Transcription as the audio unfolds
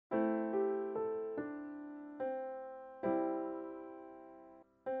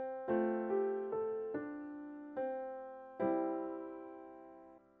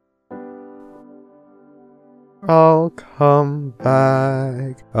I'll come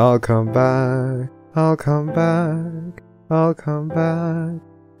back. I'll come back. I'll come back. I'll come back.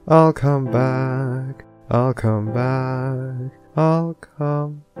 I'll come back. I'll come back. I'll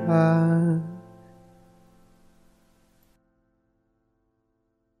come back.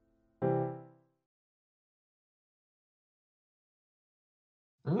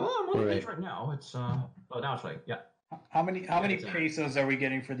 I'm on the page right now. It's now it's like, yeah. How many pesos are we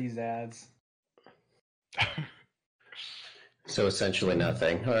getting for these ads? So essentially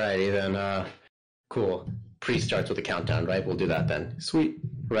nothing. Alrighty then. Cool. Priest starts with a countdown, right? We'll do that then. Sweet.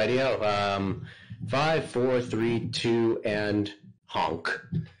 Rightio. 5, 4, 3, 2, and honk.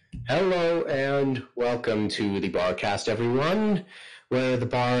 Hello and welcome to the Barcast, everyone. Where the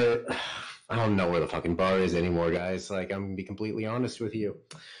bar, I don't know where the fucking bar is anymore, guys. Like, I'm gonna be completely honest with you.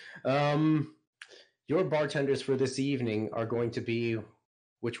 Your bartenders for this evening are going to be,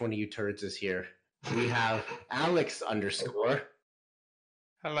 which one of you turds is here? We have Alex _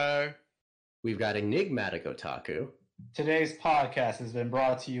 Hello. We've got Enigmatic Otaku. Today's podcast has been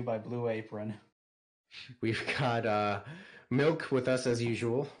brought to you by Blue Apron. We've got Milk with us as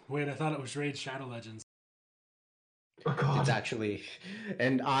usual. Wait, I thought it was Raid Shadow Legends. Oh, God. It's actually,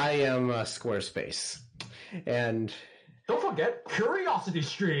 and I am Squarespace. And Don't forget Curiosity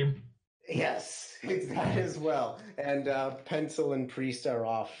Stream. yes, it's that as well. And Pencil and Priest are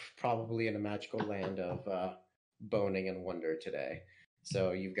off, probably in a magical land of boning and wonder today.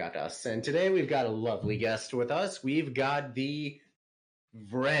 So you've got us. And today we've got a lovely guest with us. We've got the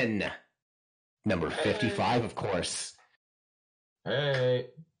Vren, number 55, of course. Hey.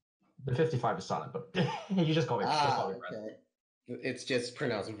 The 55 is silent, but you just call me. Okay. It's just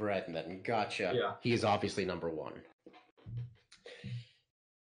pronounced Vren then. Gotcha. Yeah. He's obviously number 1.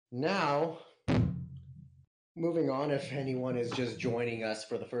 Now, moving on, if anyone is just joining us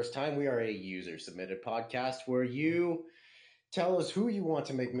for the first time, we are a user-submitted podcast where you tell us who you want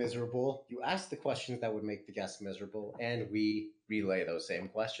to make miserable, you ask the questions that would make the guest miserable, and we relay those same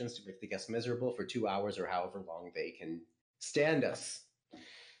questions to make the guest miserable for 2 hours or however long they can stand us.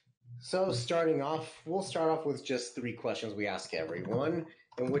 So we'll start off with just 3 questions we ask everyone,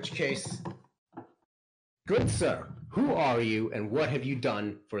 in which case, good sir, who are you and what have you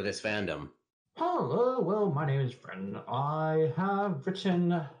done for this fandom? Hello, well, my name is Vren. I have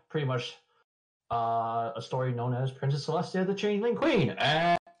written pretty much a story known as Princess Celestia, the Changeling Queen,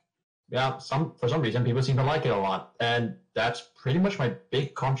 and yeah, for some reason people seem to like it a lot, and that's pretty much my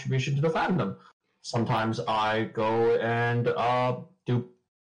big contribution to the fandom. Sometimes I go and do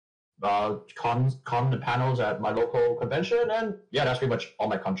con and panels at my local convention, and yeah, that's pretty much all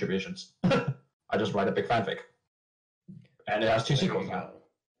my contributions. I just write a big fanfic, and it has 2 sequels now.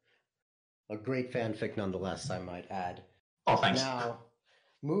 A great fanfic nonetheless, I might add. Oh, thanks. Now,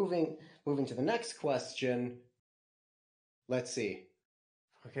 moving to the next question. Let's see.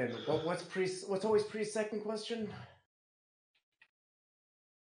 Okay, what's always Priest's second question?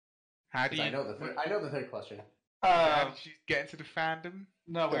 How do you? I know the third question. How did you get into the fandom?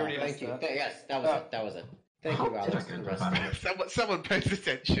 No, we already Thank asked you. that. Yes, that was it. Thank you, Alex. For the rest of it. Someone pays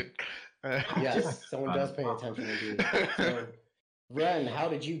attention. Yes, someone does pay attention indeed. So, Ren, how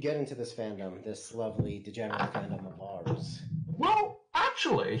did you get into this fandom, this lovely degenerate fandom of ours? Well,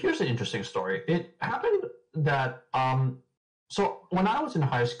 actually, here's an interesting story. It happened that so when I was in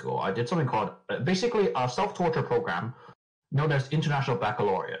high school, I did something called basically a self-torture program known as International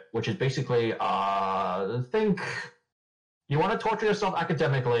Baccalaureate, which is basically think you want to torture yourself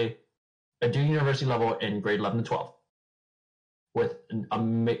academically and do university level in grade 11 and 12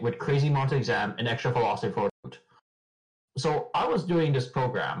 with crazy mountain exam and extra philosophy for it. So I was doing this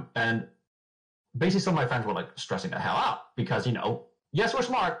program, and basically some of my friends were like stressing the hell out because, yes, we're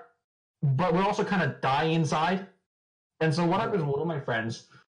smart, but we're also kind of dying inside. And so one of my friends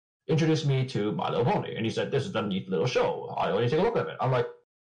introduced me to My Little Pony, and he said, "This is a neat little show. I want you to take a look at it." I'm like,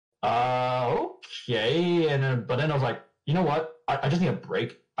 okay. But then I was like, you know what? I just need a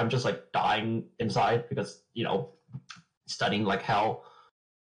break. I'm just like dying inside because, studying like hell.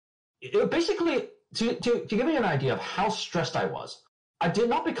 Basically, to give you an idea of how stressed I was, I did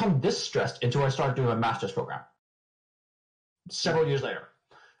not become this stressed until I started doing a master's program several years later.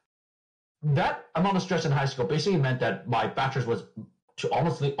 That amount of stress in high school basically meant that my bachelor's was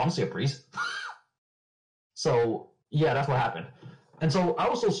honestly a breeze. So yeah, that's what happened. And so I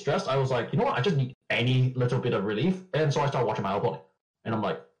was so stressed, I was like, you know what? I just need any little bit of relief. And so I started watching My Little Pony. And I'm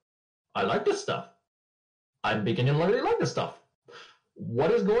like, I like this stuff. I'm beginning to really like this stuff. What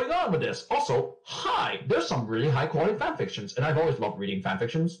is going on with this? Also, there's some really high quality fan fictions. And I've always loved reading fan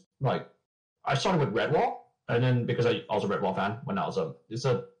fictions. Like, I started with Redwall. And then because I was a Redwall fan when I was it's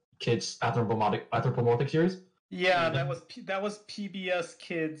a kids anthropomorphic series. Yeah, that was PBS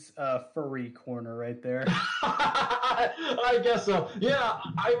Kids furry corner right there. I guess so. Yeah,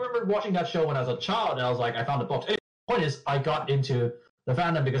 I remember watching that show when I was a child, and I was like, I found the books. The point is, I got into the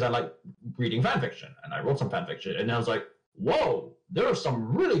fandom because I like reading fan fiction, and I wrote some fan fiction, and I was like, whoa, there was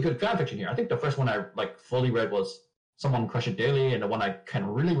some really good fan fiction here. I think the first one I like fully read was Someone Crush It Daily, and the one I can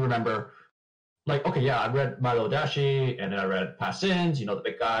really remember, like, okay, yeah, I read Milo Dashi, and then I read Past Sins, the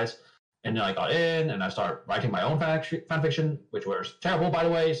big guys. And then I got in, and I started writing my own fan fiction, which was terrible, by the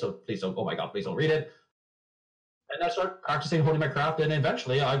way. So please don't. Oh my god, please don't read it. And I started practicing holding my craft, and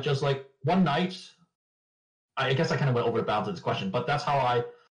eventually, I just like one night. I guess I kind of went over the bounds of this question, but that's how I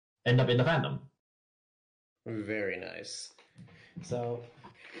end up in the fandom. Very nice. So,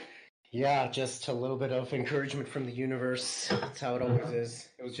 yeah, just a little bit of encouragement from the universe. That's how it always is.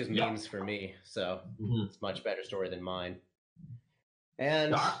 It was just memes for me, so it's a much better story than mine.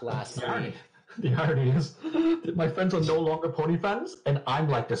 And lastly, the irony is that my friends are no longer pony fans, and I'm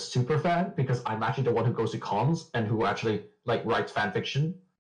like the super fan because I'm actually the one who goes to cons and who actually like writes fan fiction.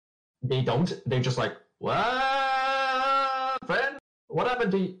 They don't. They're just like, what, friend? What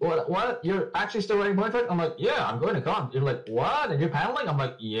happened to you? What? You're actually still writing pony fiction? I'm like, yeah, I'm going to con. You're like, what? And you're paneling? I'm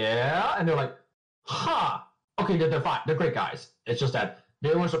like, yeah. And they're like, okay, they're fine. They're great guys. It's just that they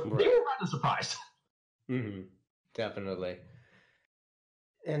were rather surprised. Definitely.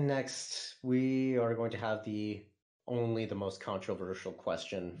 And next, we are going to have the most controversial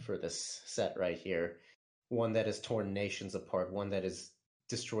question for this set right here. One that has torn nations apart, one that has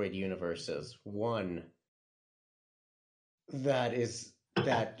destroyed universes, one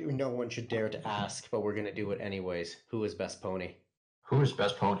that no one should dare to ask, but we're going to do it anyways. Who is best pony? Who is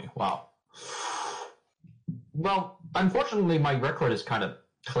best pony? Wow. Well, unfortunately, my record is kind of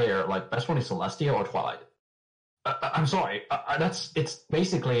clear. Like, best pony Celestia or Twilight. I'm sorry. It's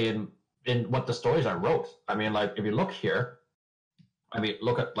basically in what the stories I wrote. I mean, like, if you look here,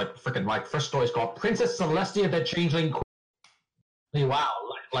 look at like freaking my first story is called Princess Celestia the Changeling Queen. Wow,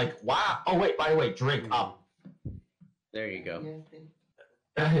 like wow. Oh wait, by the way, drink up. There you go.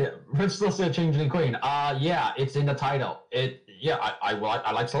 Princess Celestia the Changeling Queen. Yeah, it's in the title. I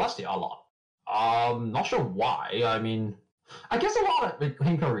like Celestia a lot. Not sure why. I mean, I guess a lot of it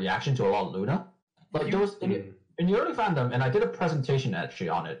came from a reaction to a lot of Luna. Like there was in the early fandom, and I did a presentation actually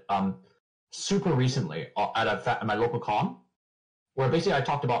on it, super recently at my local con, where basically I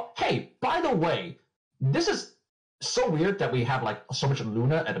talked about, hey, by the way, this is so weird that we have like so much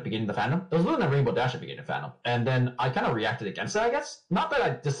Luna at the beginning of the fandom. There was Luna and Rainbow Dash at the beginning of the fandom, and then I kind of reacted against it, I guess. Not that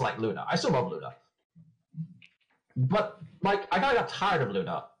I dislike Luna, I still love Luna, but like I kind of got tired of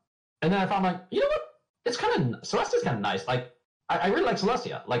Luna, and then I found like, you know what? It's kind of Celestia's kind of nice. Like I really like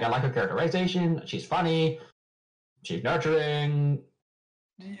Celestia. Like I like her characterization. She's funny. She's nurturing.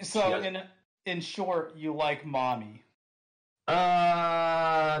 So, in short, you like mommy.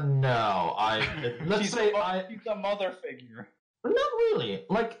 No. She's a mother figure. Not really.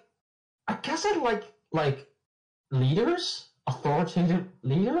 Like, I guess I like leaders, authoritative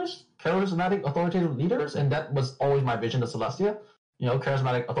leaders, charismatic, authoritative leaders, and that was always my vision of Celestia.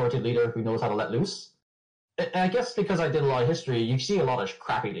 Charismatic, authoritative leader who knows how to let loose. And I guess because I did a lot of history, you see a lot of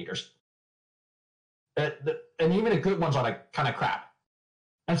crappy leaders. And even the good ones are like kind of crap.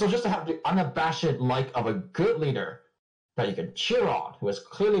 And so just to have the unabashed like of a good leader that you can cheer on, who has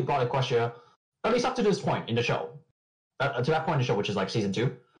clearly brought Equestria, at least up to this point in the show, to that point in the show, which is like season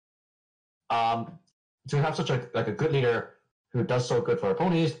 2, to have such a good leader who does so good for her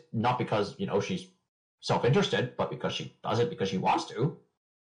ponies, not because she's self-interested, but because she does it because she wants to,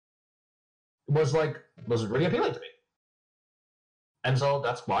 was really appealing to me. And so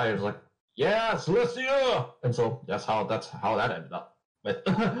that's why I was like, yeah, Celestia! And so that's how that ended up with.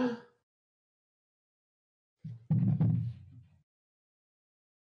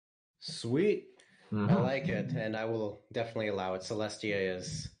 Sweet. I like it, and I will definitely allow it. Celestia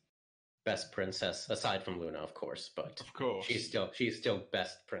is best princess, aside from Luna, of course, but of course she's still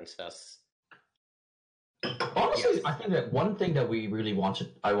best princess. Honestly, yes. I think that one thing that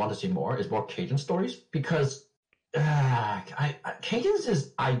I want to see more is more Cajun stories, because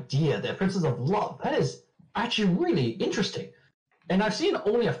Caden's idea, the Princess of Love, that is actually really interesting. And I've seen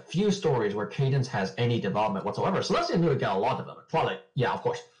only a few stories where Cadence has any development whatsoever. Celestia knew to get a lot of development. Twilight, yeah, of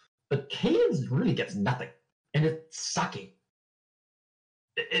course. But Cadence really gets nothing. And it's sucky.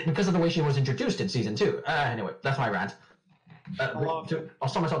 Because of the way she was introduced in season 2. Anyway, that's my rant. I'll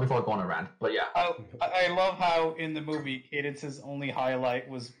stop myself before I go on a rant, but yeah. I love how in the movie, Cadence's only highlight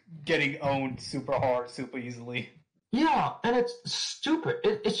was getting owned super hard, super easily. Yeah, and it's stupid.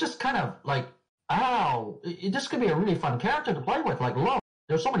 It's just kind of like, this could be a really fun character to play with, like love.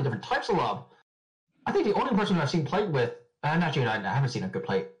 There's so many different types of love. I think the only person I've seen play with, and actually I haven't seen a good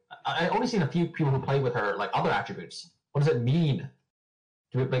play. I only seen a few people who play with her like other attributes. What does it mean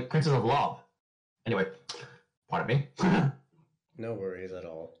to be like Princess of Love? Anyway, pardon me. No worries at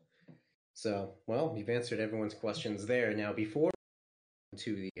all. So, well, you've answered everyone's questions there. Now, before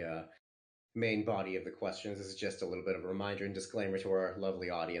to the main body of the questions, this is just a little bit of a reminder and disclaimer to our lovely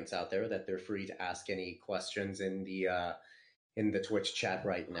audience out there that they're free to ask any questions in the Twitch chat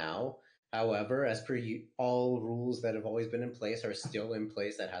right now. However, as per all rules that have always been in place are still in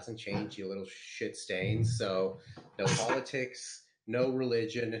place. That hasn't changed, you little shit stains. So, no politics, no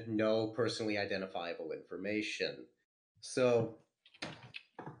religion, no personally identifiable information. So,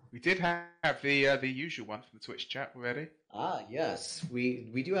 We did have the usual one from the Twitch chat already. yes,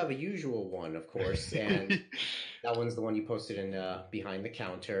 we do have a usual one, of course, and that one's the one you posted in behind the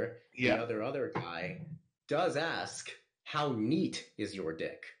counter. Yeah. The other guy does ask, how neat is your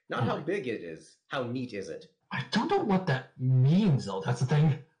dick? Not how big it is. How neat is it? I don't know what that means, though. That's the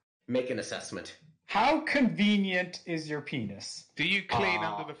thing. Make an assessment. How convenient is your penis? Do you clean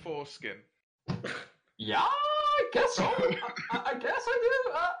under the foreskin? Yeah, I guess so. I guess I do.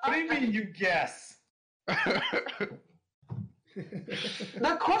 What do you mean you guess? The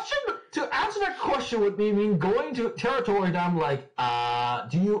question, to answer that question would mean going to territory that I'm like,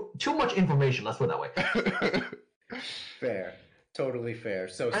 too much information, let's put it that way. Fair. Totally fair.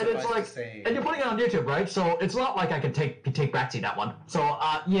 So, And it's like, and you're putting it on YouTube, right? So it's not like I can take backseat that one. So,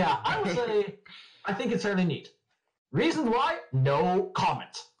 yeah, I would say, I think it's fairly neat. Reasons why? No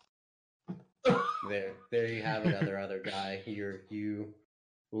comment. There you have it, other guy. You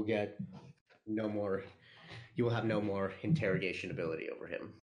will get no more. You will have no more interrogation ability over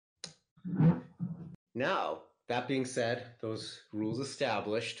him. Now, that being said, those rules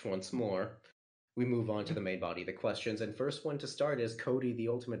established once more, we move on to the main body of the questions. And first one to start is Cody, the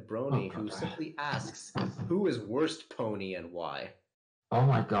Ultimate Brony, who simply asks, "Who is worst pony and why?" Oh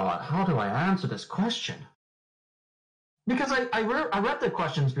my god, how do I answer this question? Because I read the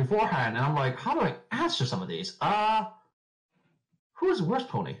questions beforehand, and I'm like, how do I answer some of these? Who is the worst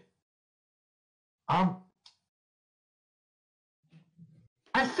pony? I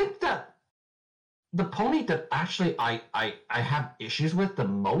think that the pony that actually I have issues with the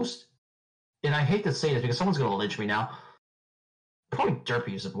most, and I hate to say this because someone's going to lynch me now, probably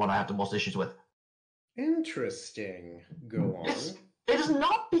Derpy is the one I have the most issues with. Interesting. Go on. It is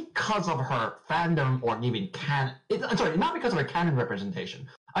not because of her fandom or even canon. I'm sorry, not because of her canon representation.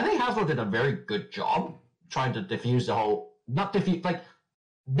 I think Hasbro did a very good job trying to diffuse the whole. Not diffuse, like,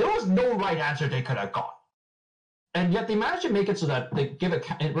 there was no right answer they could have got. And yet they managed to make it so that they give a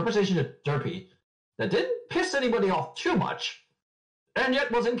representation to Derpy that didn't piss anybody off too much, and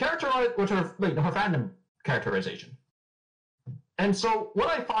yet was in character with her fandom characterization. And so what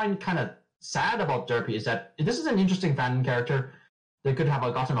I find kind of sad about Derpy is that this is an interesting fandom character. They could have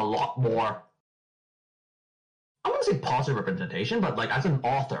gotten a lot more, I wouldn't say positive representation, but like as an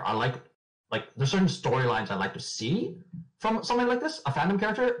author, I like there's certain storylines I like to see from something like this, a fandom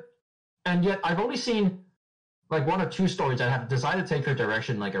character, and yet I've only seen like one or two stories that have decided to take her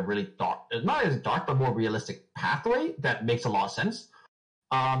direction like a really dark, not as dark, but more realistic pathway that makes a lot of sense.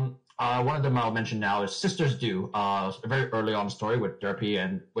 One of them I'll mention now is Sisters Do, a very early on story with Derpy,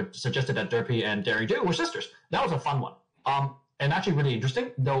 and which suggested that Derpy and Daring Do were sisters. That was a fun one. And actually really interesting,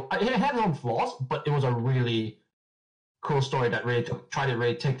 though it had its own flaws, but it was a really cool story that really tried to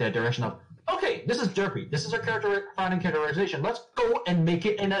really take the direction of, okay, this is Derpy, this is her finding characterization, let's go and make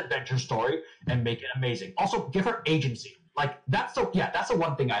it an adventure story and make it amazing. Also, give her agency. Like, that's the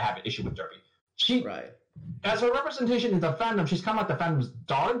one thing I have an issue with Derpy. She, Right. As her representation in the fandom, she's kind of like the fandom's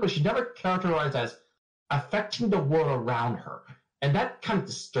darling, but she's never characterized as affecting the world around her. And that kind of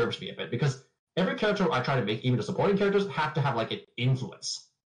disturbs me a bit, because every character I try to make, even the supporting characters, have to have like an influence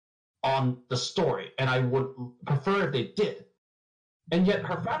on the story, and I would prefer if they did. And yet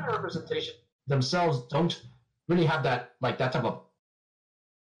her fandom representation themselves don't really have that type of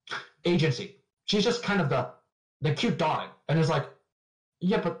agency. She's just kind of the cute darling, and it's like,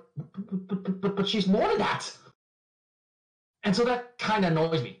 yeah, but she's more than that. And so that kind of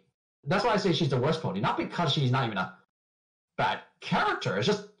annoys me. That's why I say she's the worst pony, not because she's not even a bad character. It's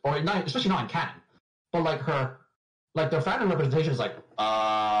just, or not, especially not in canon. But like her, like their fandom representation is like,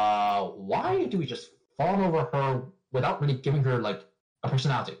 why do we just fawn over her without really giving her like a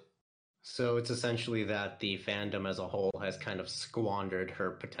personality? So it's essentially that the fandom as a whole has kind of squandered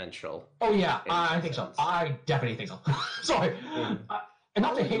her potential. Oh yeah, in I that think so. sense. I definitely think so. Sorry, and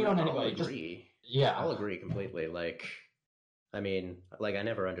not to hate on anybody. I'll agree. Yeah, I'll agree completely. Like, I mean, like I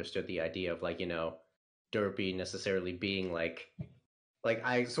never understood the idea of like, Derpy necessarily being like like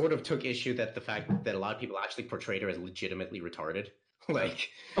I sort of took issue that the fact that a lot of people actually portrayed her as legitimately retarded. Like,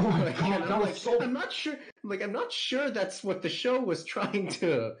 Oh my like, God, and that I'm was like, so- I'm not sure. Like, I'm not sure that's what the show was trying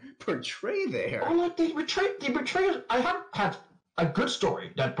to portray there. Oh, like they betrayed. I have had a good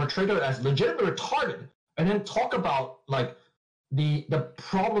story that portrayed her as legitimately retarded, and then talk about like the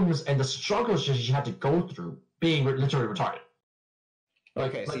problems and the struggles that she had to go through being literally retarded.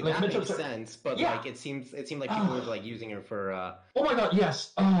 Okay, see, that makes sense, but Yeah. like it seemed like people were like using her for Oh my God,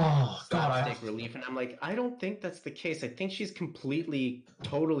 yes. Oh God, slapstick relief, and I'm like, I don't think that's the case. I think she's completely,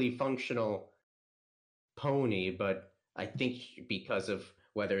 totally functional pony, but I think because of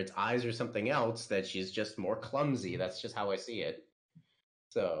whether it's eyes or something else, that she's just more clumsy. That's just how I see it.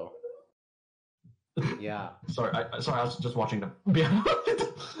 So, yeah. Sorry, I was just watching the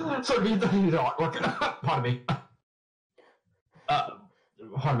sorry, the artwork. Pardon me.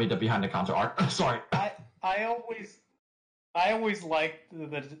 Pardon me, the behind the counter art. Sorry. I always liked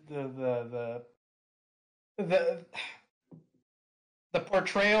the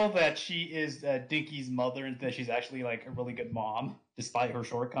portrayal that she is Dinky's mother and that she's actually like a really good mom despite her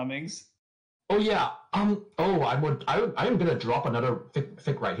shortcomings. Oh yeah. Oh, I am gonna drop another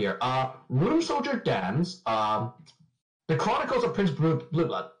fic right here. Room Soldier Dan's The Chronicles of Prince Blue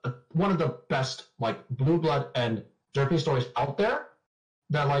Blood. One of the best like Blue Blood and derpy stories out there.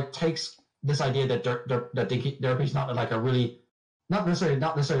 That like takes this idea that derpy's not like a really not necessarily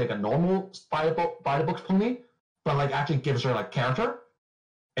like a normal by the books pony, but like actually gives her like character,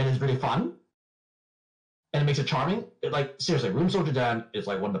 and is really fun. And it makes it charming. It, like seriously, Room Soldier Dan is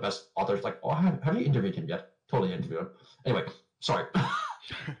like one of the best authors. Like, oh, have you interviewed him yet? Totally interviewed him. Anyway, sorry.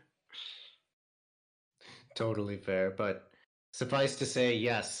 Totally fair, but suffice to say,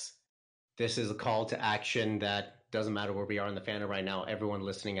 yes, this is a call to action that doesn't matter where we are in the fandom right now. Everyone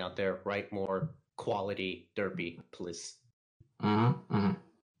listening out there, write more quality derpy, please. Please. I'm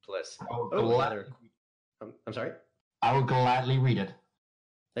sorry? I will gladly read it.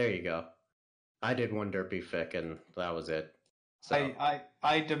 There you go. I did one derpy fic, and that was it. So,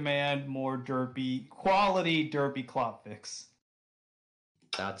 I demand more quality derpy clop fics.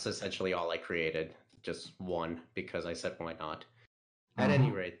 that's essentially all I created. Just one, because I said why not. At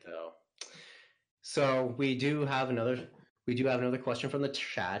any rate, though. So we do have another question from the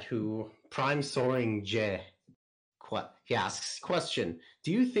chat. Who Prime Soaring J. He asks, question: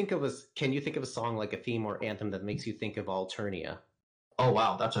 can you think of a song like a theme or anthem that makes you think of Alternia? Oh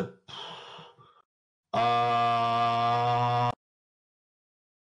wow, that's a.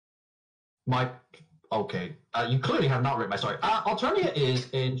 Okay. You clearly have not read my story. Alternia is,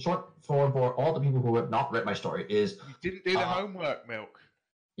 in short form for all the people who have not read my story, is... You didn't do the homework, Milk.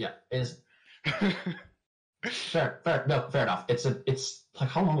 Yeah, is... fair enough. It's like,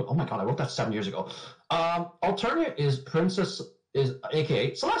 how long... Oh my god, I wrote that 7 years ago. Alternia is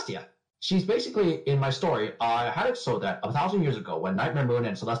aka Celestia. She's basically, in my story, I had it so that 1,000 years ago, when Nightmare Moon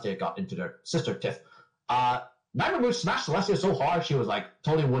and Celestia got into their sister tiff, Nightmare Moon smashed Celestia so hard she was like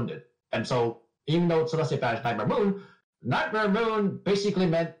totally wounded. And so, even though Celestia banished Nightmare Moon basically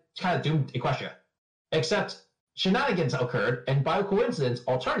meant kind of doomed Equestria. Except shenanigans occurred, and by coincidence,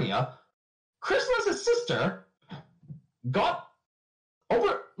 Alternia, Chrysalis's sister, got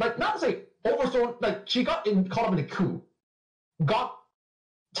overthrown, like she got caught up in a coup, got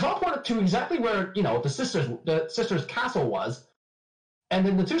teleported to exactly where the sister's castle was, and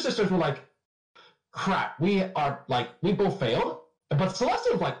then the two sisters were like, crap, we both failed. But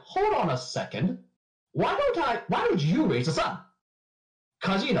Celestia was like, hold on a second. Why don't you raise the sun?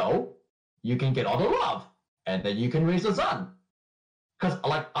 Because, you can get all the love, and then you can raise the sun. Because,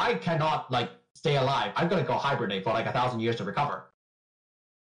 I cannot, stay alive. I'm going to go hibernate for, 1,000 years to recover.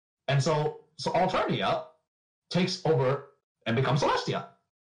 And so Alternia takes over and becomes Celestia.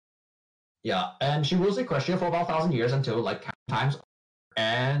 Yeah, and she rules Equestria for about 1,000 years until, times,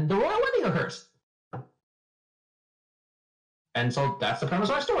 and the royal wedding occurs. And so that's the premise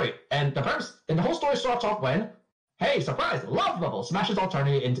of my story. And the whole story starts off when, hey, surprise, Love Bubble smashes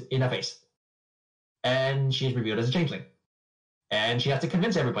Alternia in the face. And she's revealed as a changeling. And she has to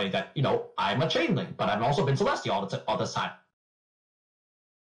convince everybody that, I'm a changeling, but I've also been Celestia all this time.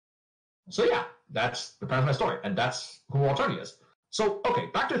 So yeah, that's the premise of my story. And that's who Alternia is. So, okay,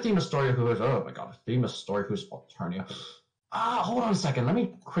 back to the theme of story who is, oh my god, theme of story who's Alternia. Hold on a second. Let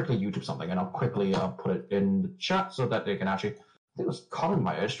me quickly YouTube something, and I'll quickly put it in the chat so that they can actually... I think it was Colin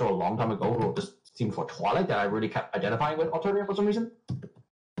Maestro a long time ago who wrote this theme for Twilight that I really kept identifying with Alternia for some reason.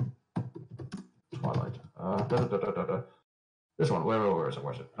 Twilight. This one. Where is it?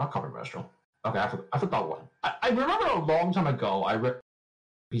 Where is it? Not Colin Maestro. Okay, I forgot one. I remember a long time ago I read a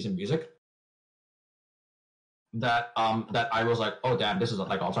piece of music. that I was like, oh damn, this is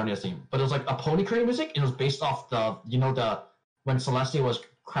like alternative theme. But it was like a pony creating music. It was based off the when Celestia was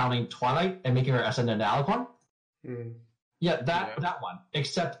crowning Twilight and making her ascend into Alicorn. Mm. Yeah, that one.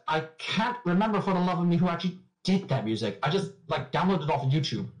 Except I can't remember for the love of me who actually did that music. I just like downloaded it off of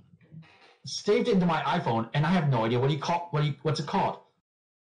YouTube, saved it into my iPhone, and I have no idea what's it called.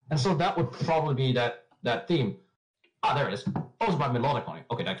 And so that would probably be that theme. Ah, there it is. Oh, it's by Melodic Pony.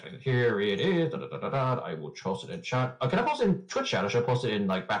 Okay, next one. Here it is. I will post it in chat. Can I post it in Twitch chat or should I post it in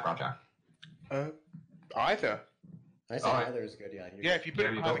like background chat? Either. I say either is good. Yeah. Yeah, if you put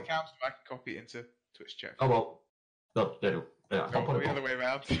it behind the counter, I can copy it into Twitch chat. Oh well. No, there you go. Yeah, I'll put it the other way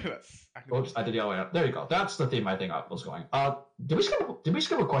around. Oops, I did the other way around. There you go. That's the theme I think I was going. Did we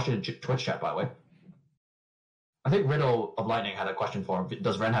skip a question in Twitch chat, by the way? I think Riddle of Lightning had a question for him.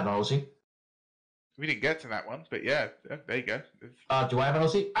 Does Ren have an OC? We didn't get to that one, but yeah, there you go. Do I have an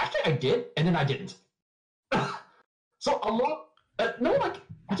OC? Actually, I did, and then I didn't. So a lot. No, like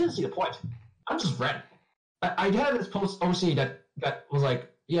I didn't see the point. I'm just Ren. I had this post OC that was like,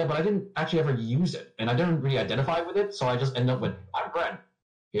 yeah, but I didn't actually ever use it, and I didn't really identify with it, so I just ended up with, I'm Ren.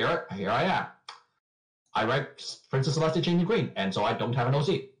 Here I am. I write Princess Celestia Changing Green, and so I don't have an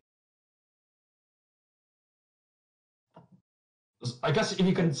OC. I guess if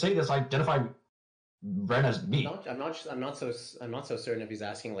you can say this, identify Ren as me. I'm not so certain if he's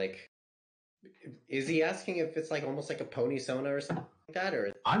asking like, is he asking if it's like almost like a pony sona or something like that,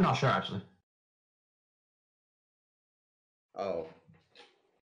 or I'm not sure actually. Oh.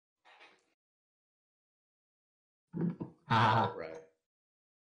 Right.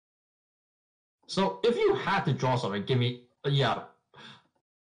 So if you had to draw something, give me yeah.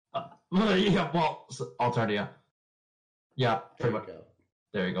 Well, alternative. Yeah, pretty much.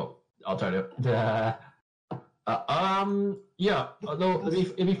 There you go. Alternative. Yeah. Although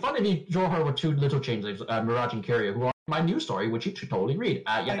it'd be fun if you draw her with two little changelings, Mirage and Kyria, who are my new story, which you should totally read.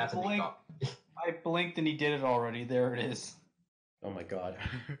 Yeah, that's a big job. I blinked and he did it already. There it is. Oh my god.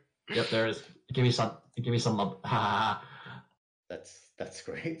 Yep, there it is. Give me some love. That's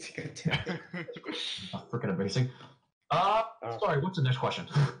great. Good damn. Freaking amazing. Sorry, what's the next question?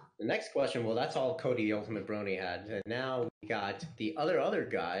 The next question, well, that's all Cody Ultimate Brony had. And now we got the other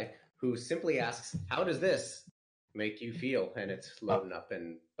guy who simply asks, how does this make you feel? And it's loading up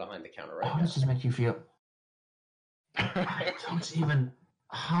and behind the counter right now. How does this make you feel? I don't even...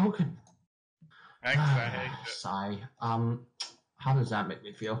 How could... Sigh. How does that make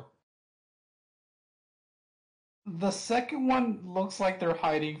me feel? The second one looks like they're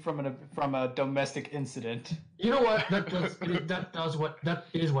hiding from a domestic incident. You know what? That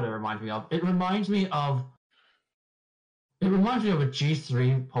is what it reminds me of. It reminds me of a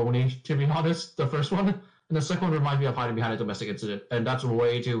G3 pony, to be honest, the first one. And the second one reminds me of hiding behind a domestic incident. And that's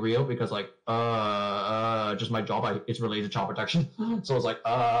way too real because like just my job it's related to child protection. So it's like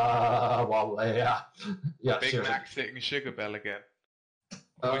well yeah. Big seriously. Mac hitting Sugar Bell again.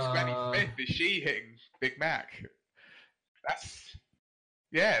 Who's Granny Smith? Is she hitting Big Mac?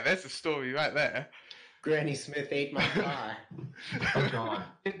 There's a story right there. Granny Smith ate my pie. Oh god.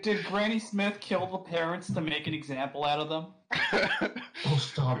 Did Granny Smith kill the parents to make an example out of them? Oh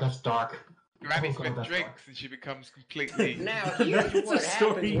stop, that's dark. Granny Smith drinks and she becomes completely... Now here's what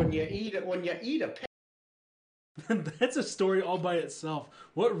happens when you eat a pet. That's a story all by itself.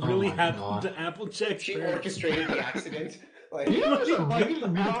 What really happened to Applejack's She parents? orchestrated the accident. Like,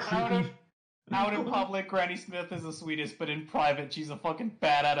 Out in public, Granny Smith is the sweetest, but in private, she's a fucking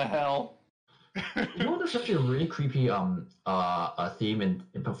bat out of hell. You know, there's actually a really creepy theme in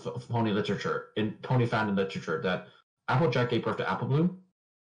pony literature, in pony fandom literature, that Applejack gave birth to Apple Bloom.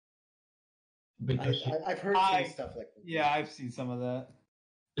 Because I've heard some stuff like that. Yeah, I've seen some of that.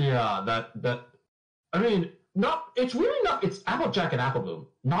 Yeah, that. I mean, it's Applejack and Apple Bloom,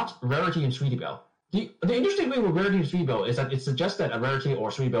 not Rarity and Sweetie Belle. The interesting thing with Rarity and Sweetie Belle is that it suggests that a Rarity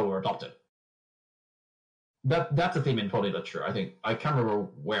or Sweetie Belle were adopted. That's a theme in pony literature. I think I can't remember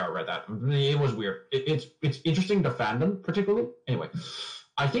where I read that. It was weird. It's interesting, the fandom particularly. Anyway,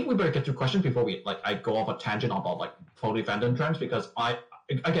 I think we better get to questions before I go off a tangent about like pony fandom trends, because I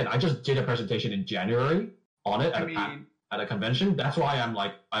just did a presentation in January on it at a convention. That's why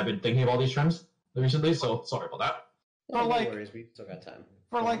I've been thinking about these trends recently. So sorry about that. No worries, we still got time.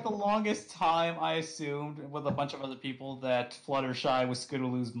 For like the longest time, I assumed with a bunch of other people that Fluttershy was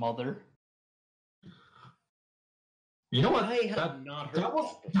Scootaloo's mother. You know what? I have not heard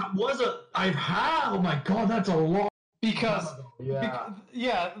that was a. I've had. Oh my god, that's a lot. Because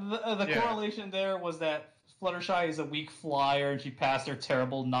yeah, the correlation there was that Fluttershy is a weak flyer, and she passed her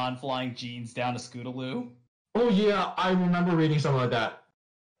terrible non-flying genes down to Scootaloo. Oh yeah, I remember reading something like that.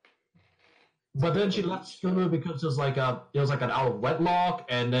 But then she left school because it was like an out of wedlock,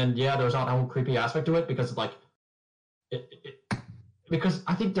 and then there was that whole creepy aspect to it because like because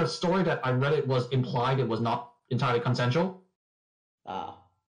I think the story that I read it was implied it was not entirely consensual.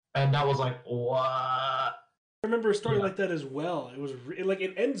 And that was like, what? I remember a story like that as well. It was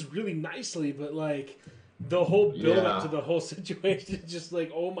it ends really nicely, but like the whole build up to the whole situation is just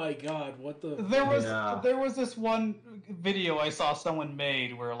like, oh my god, what the? There was this one video I saw someone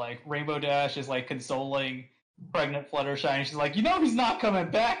made where like Rainbow Dash is like consoling pregnant Fluttershy, and she's like, he's not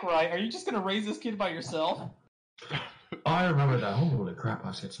coming back, right? Are you just gonna raise this kid by yourself? I remember that. Holy crap!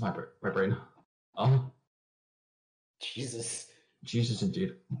 I skipped my brain. Jesus,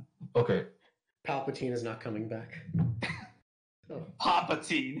 indeed. Okay. Palpatine is not coming back.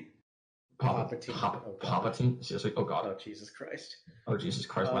 Palpatine. Palpatine? Seriously? Oh god. Oh, Jesus Christ. Oh, Jesus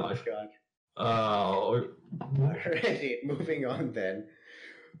Christ, my life. God. Alrighty, moving on then.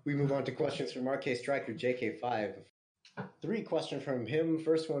 We move on to questions from RK Striker JK5. 3 questions from him.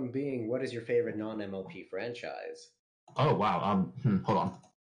 First one being, what is your favorite non-MLP franchise? Oh, wow. Hold on.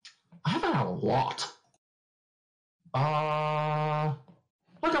 I haven't had a lot.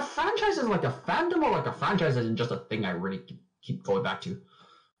 Like a franchise is like a fandom, or like a franchise isn't just a thing I really keep going back to.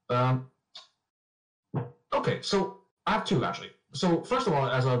 Okay, so I have 2 actually. So first of all,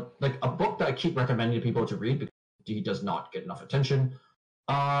 as a book that I keep recommending to people to read because he does not get enough attention.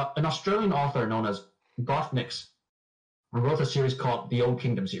 An Australian author known as Garth Nix wrote a series called The Old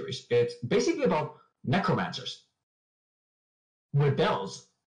Kingdom series. It's basically about necromancers with bells,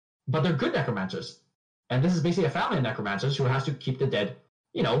 but they're good necromancers. And this is basically a family of necromancers who has to keep the dead,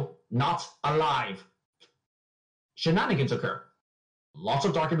 not alive. Shenanigans occur. Lots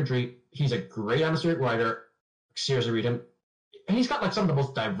of dark imagery. He's a great atmospheric writer. Seriously, read him. And he's got like some of the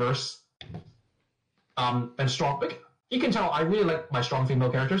most diverse and strong. Like, you can tell I really like my strong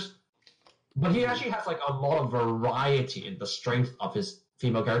female characters, but he actually has like a lot of variety in the strength of his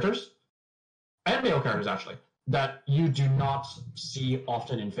female characters and male characters actually that you do not see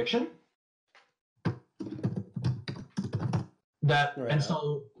often in fiction.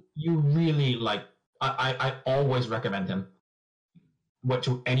 So you really like. I always recommend him.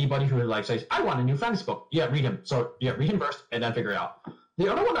 To anybody who says, I want a new fantasy book. Yeah, read him. So read him first and then figure it out.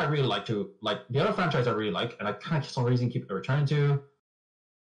 The other one I really like the other franchise I really like, and I kind of for some reason keep returning to.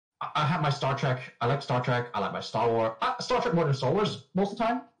 I have my Star Trek. I like Star Trek. I like my Star Wars. Star Trek more than Star Wars most of the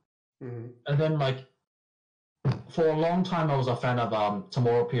time. Mm-hmm. And then for a long time I was a fan of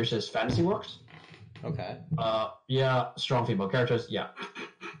Tamora Pierce's Fantasy Works. Okay. Strong female characters. Yeah.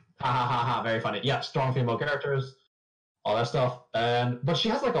 Ha ha ha ha. Very funny. Yeah, strong female characters. All that stuff, but she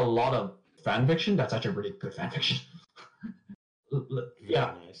has a lot of fan fiction that's actually really good fan fiction.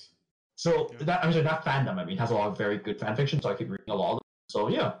 Yeah, nice. So that fandom, has a lot of very good fan fiction. So I keep reading a lot of them. So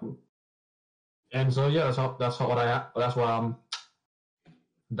yeah, and so yeah, those are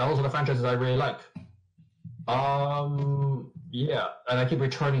the franchises I really like. Yeah, and I keep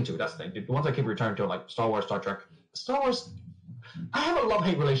returning to. That's the thing. The ones I keep returning to are like Star Wars, Star Trek. Star Wars, I have a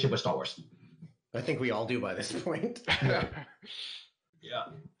love-hate relationship with Star Wars. I think we all do by this point. Yeah.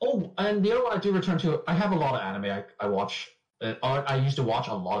 Oh, and the other one I do return to, I have a lot of anime I watch. I used to watch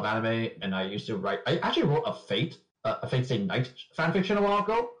a lot of anime, and I used to write. I actually wrote a Fate Stay Night fanfiction a while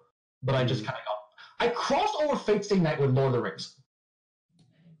ago, but I just kind of I crossed over Fate Stay Night with Lord of the Rings.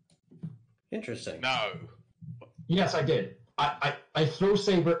 Interesting. No. Yes, I did. I threw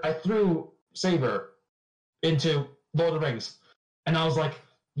Saber into Lord of the Rings, and I was like,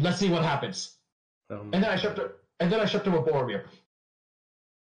 let's see what happens. And then I shipped her with Boromir.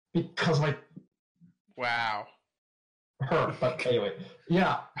 Because wow. Her, but anyway.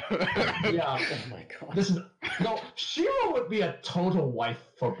 Yeah. Yeah. Oh my god. Shiro would be a total wife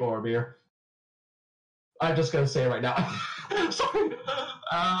for Boromir. I'm just gonna say it right now. Sorry.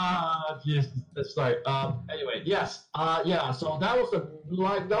 Sorry. Anyway, yes. Yeah, so that was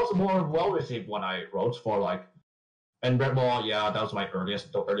a more well received one I wrote for and Red Ball, that was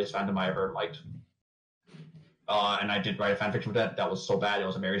the earliest fandom I ever liked. And I did write a fanfiction with that. That was so bad. It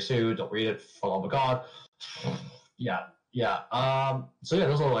was a Mary Sue. Don't read it. For the love of God. Yeah. So yeah,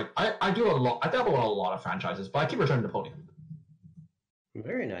 those are I do a lot. I dabble in a lot of franchises, but I keep returning to Pony.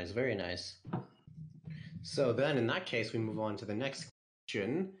 Very nice. Very nice. So then, in that case, we move on to the next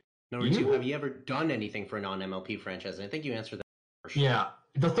question. Number 2, have you ever done anything for a non-MLP franchise? And I think you answered that first. Yeah.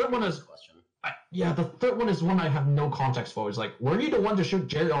 The third one is question. The third one is one I have no context for. It's were you the one to shoot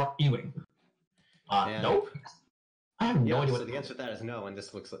J.R. Ewing? Nope. I have no idea. So the answer to that is no, and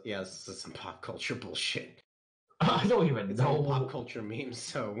this looks like this is some pop culture bullshit. I don't even know. It's all pop culture memes.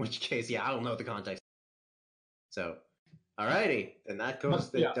 So in which case, I don't know the context. So, Alrighty, then that goes.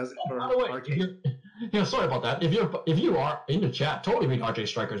 That does it for by the way, RJ. sorry about that. If you are in the chat, totally read RJ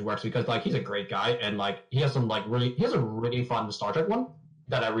Striker's works because like he's a great guy and like he has a really fun Star Trek one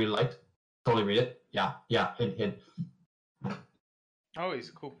that I really liked. Totally read it. Yeah. Hint. Oh, he's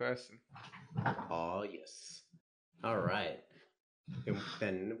a cool person. Oh yes. All right.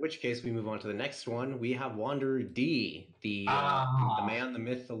 Then, in which case, we move on to the next one. We have Wanderer D, the man, the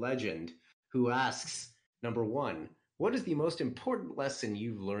myth, the legend, who asks, number 1, what is the most important lesson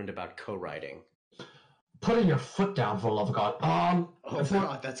you've learned about co-writing? Putting your foot down, for the love of God.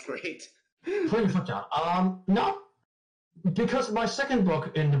 God, that's great. Putting your foot down. Not because my second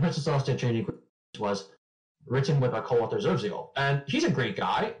book in the Princess Celestia Training was written with my co-author Zerzio, and he's a great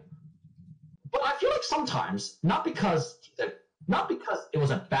guy. But I feel like sometimes, not because it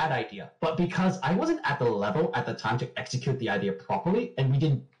was a bad idea, but because I wasn't at the level at the time to execute the idea properly,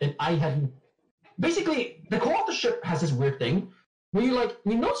 and I hadn't. Basically, the co-authorship has this weird thing where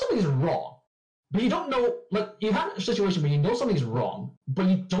you know something is wrong, but you don't know. Like you have a situation where you know something is wrong, but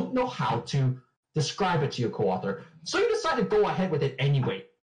you don't know how to describe it to your co-author, so you decide to go ahead with it anyway.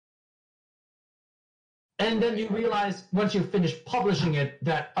 And then you realize once you finish publishing it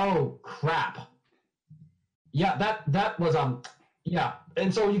that, oh crap. Yeah, that was yeah.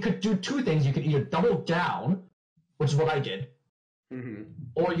 And so you could do two things. You could either double down, which is what I did,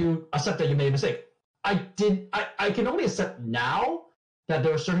 or you accept that you made a mistake. I can only accept now that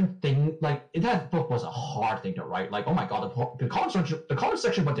there are certain things, like that book was a hard thing to write. Like, oh my god, the comment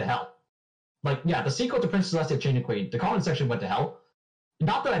section went to hell. Like, yeah, the sequel to Princess Celestia Chain of Queen, the comment section went to hell.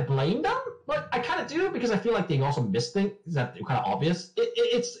 Not that I blame them, but I kind of do because I feel like they also missed things that are kind of obvious.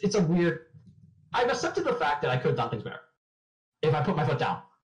 It's a weird. I've accepted the fact that I could have done things better if I put my foot down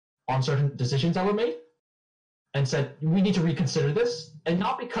on certain decisions that were made and said we need to reconsider this, and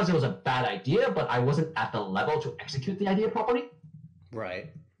not because it was a bad idea, but I wasn't at the level to execute the idea properly.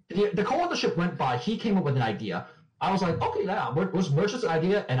 Right. The co-authorship went by. He came up with an idea. I was like, okay, yeah, let's merge this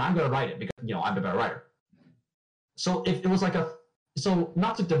idea, and I'm going to write it because I'm the better writer. So if it was like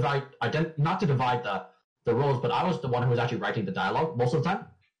not to divide the roles, but I was the one who was actually writing the dialogue most of the time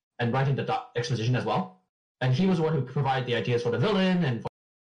and writing the exposition as well. And he was the one who provided the ideas for the villain,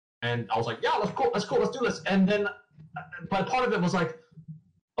 and I was like, yeah, let's do this. And then, but part of it was like,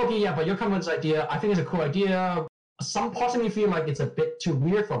 okay, yeah, but you're coming with this idea. I think it's a cool idea. Some parts of me feel like it's a bit too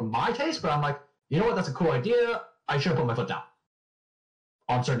weird for my taste, but I'm like, you know what? That's a cool idea. I should have put my foot down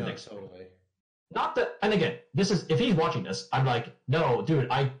on certain things. Totally. Not that, and again, this is if he's watching this, I'm like, no, dude.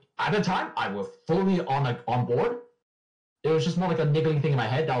 At the time I was fully on board. It was just more like a niggling thing in my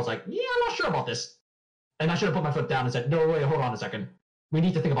head that I was like, yeah, I'm not sure about this, and I should have put my foot down and said, no, wait, hold on a second. We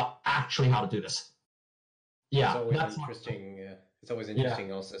need to think about actually how to do this. Yeah, it's always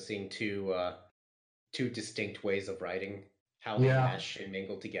interesting also seeing two distinct ways of writing, how they mesh and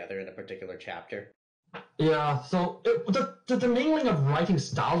mingle together in a particular chapter. Yeah, so the mingling of writing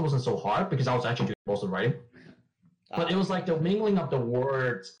styles wasn't so hard because I was actually doing most of the writing. But it was like the mingling of the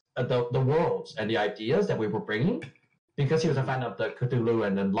words, the worlds and the ideas that we were bringing, because he was a fan of the Cthulhu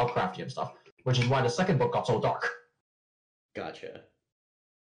and then Lovecraftian stuff, which is why the second book got so dark. Gotcha.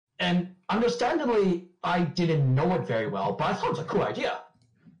 And understandably, I didn't know it very well, but I thought it was a cool idea.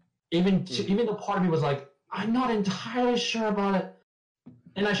 Even though part of me was like, I'm not entirely sure about it.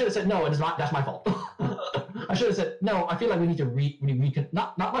 And I should have said, no, it is not, that's my fault. I should have said, no, I feel like we need to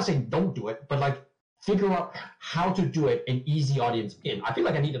not saying don't do it, but like figure out how to do it in easy audience in. I feel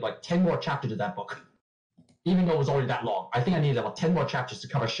like I needed like 10 more chapters to that book. Even though it was already that long. I think I needed about 10 more chapters to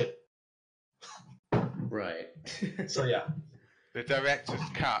cover shit. Right. So yeah. The director's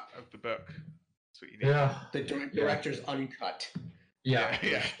cut of the book. That's what you need. Yeah. The director's uncut. Yeah.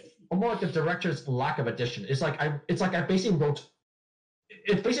 Yeah. Or more like the director's lack of addition. It's like I basically wrote.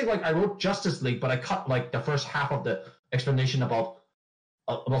 It's basically like I wrote Justice League, but I cut like the first half of the explanation about.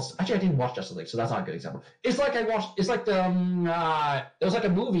 Actually, I didn't watch Justice League, so that's not a good example. It's like I watched. It's like it was like a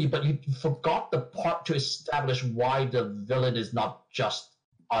movie, but you forgot the part to establish why the villain is not just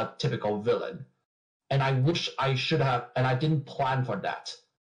a typical villain. And I wish I should have, and I didn't plan for that.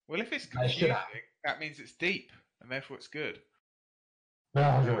 Well, if it's confusing, that means it's deep, and therefore it's good.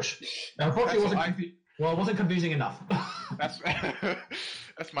 Oh gosh! Unfortunately, it wasn't confusing enough. That's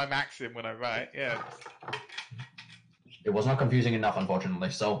my maxim when I write. Yeah. It was not confusing enough,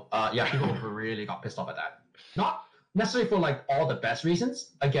 unfortunately. So, yeah, people really got pissed off at that. Not necessarily for like all the best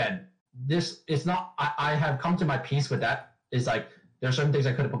reasons. Again, this is not. I have come to my peace with that. It's like there are certain things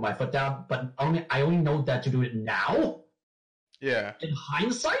I could have put my foot down, but I only know that to do it now. Yeah. In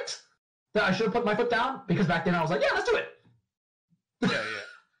hindsight, that I should have put my foot down because back then I was like, yeah, let's do it. Yeah.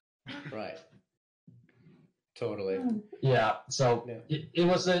 Right. Totally. Yeah, so Yeah. it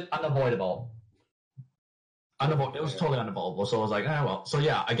was unavoidable. It was totally unavoidable. So I was like, well. So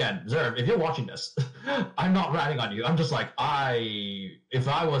yeah, again, Zerv, if you're watching this, I'm not ratting on you. I'm just like, if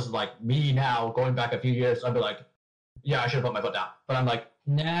I was like me now, going back a few years, I'd be like, yeah, I should have put my foot down. But I'm like,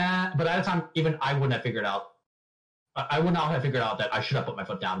 nah. But at the time, even I wouldn't have figured out. I would not have figured out that I should have put my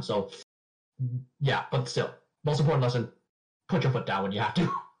foot down. So yeah, but still, most important lesson: put your foot down when you have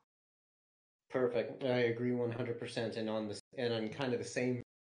to. Perfect. I agree 100%. And on kind of the same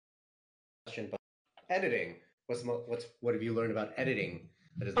question, but editing. What have you learned about editing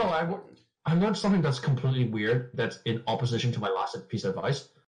that is important? I learned something that's completely weird. That's in opposition to my last piece of advice.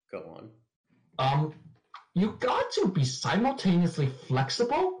 Go on. You got to be simultaneously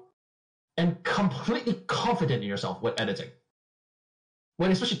flexible and completely confident in yourself with editing.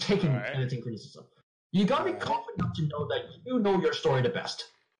 When especially taking editing criticism, you got to be confident enough to know that you know your story the best.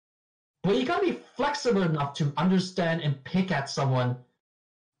 But you got to be flexible enough to understand and pick at someone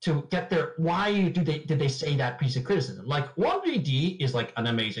to get their why did they say that piece of criticism. Like 1VD is like an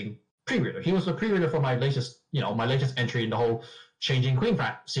amazing pre-reader. He was the pre-reader for my latest entry in the whole Changing Queen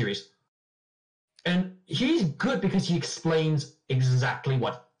series. And he's good because he explains exactly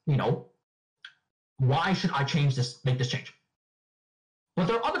what, why should I make this change? But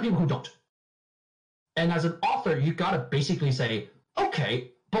there are other people who don't. And as an author, you gotta basically say,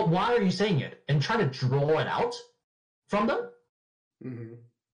 okay, but why are you saying it? And try to draw it out from them. Mm-hmm.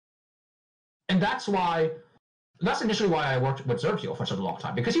 And that's initially why I worked with Zerkiel for such a long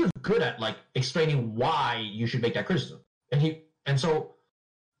time, because he was good at like explaining why you should make that criticism.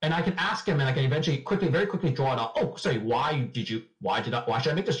 And I can ask him, and I can eventually very quickly draw it out. Oh, sorry, why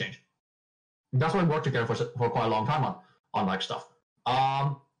should I make this change? And that's why we worked together for quite a long time on like stuff.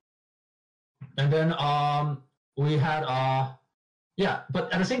 And then we had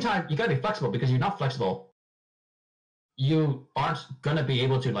but at the same time, you gotta be flexible, because if you're not flexible, you aren't gonna be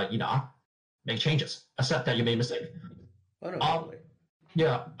able to make changes, except that you made a mistake.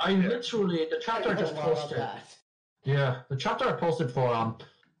 Yeah, literally the chapter I just posted. Yeah, the chapter I posted for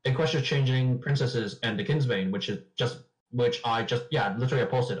A Question of Changing Princesses and the Kinsbane, which I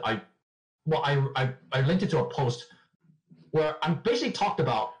posted. I linked it to a post where I basically talked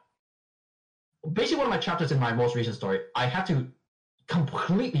about one of my chapters in my most recent story. I had to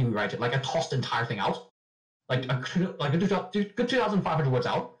completely rewrite it. Like I tossed the entire thing out, like a good 2,500 words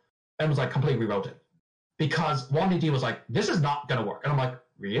out, and was like completely rewrote it because 1DD was like, this is not gonna work, and I'm like,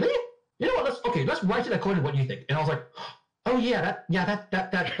 really? You know what? Let's write it according to what you think. And I was like, oh yeah,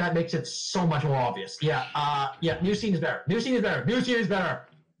 that makes it so much more obvious. Yeah, new scene is better. New scene is better.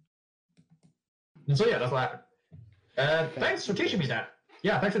 And so yeah, that's what happened. Thanks for teaching me that.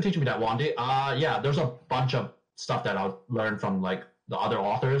 Yeah, thanks for teaching me that, Wandy. There's a bunch of stuff that I'll learn from like the other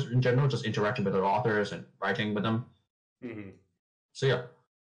authors in general, just interacting with other authors and writing with them. Mm-hmm. So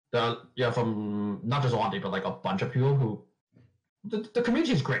from not just Wandy, but like a bunch of people who the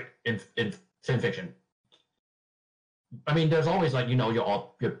community is great in fan fiction. I mean, there's always like your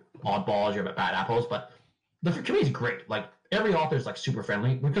oddballs, your bad apples, but the community is great. Like every author is like super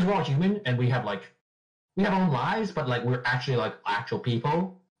friendly because we're all human and we have our own lives, but like we're actually like actual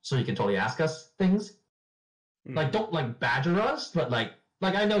people, so you can totally ask us things. Mm. Like don't like badger us, but like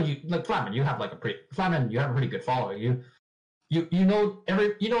I know you like Flamin, you have a pretty good following. You know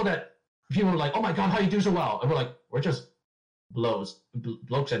that people are like, oh my god, how you do so well, and we're like, we're just blokes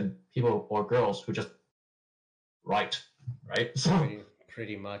and people or girls who just write, right? So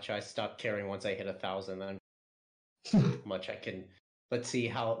pretty much. I stopped caring once I hit 1,000. Then much I can. Let's see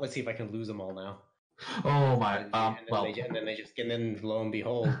if I can lose them all now. Oh my! And then lo and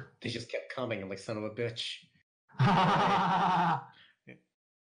behold, they just kept coming. I'm like, son of a bitch.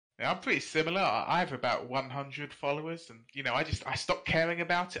 Yeah, I'm pretty similar. I have about 100 followers, and I stopped caring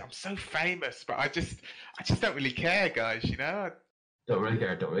about it. I'm so famous, but I just don't really care, guys. Don't really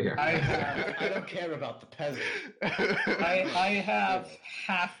care. I don't care about the peasant. I have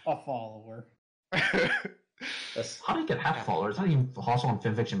half a follower. How do you get half followers? How do you also on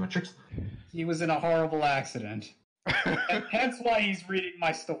fanfiction metrics? He was in a horrible accident. Hence why he's reading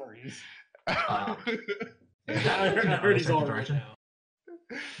my stories. I heard he's all right now.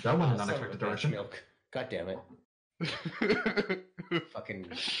 That was an unexpected direction. Milk. God damn it. Fucking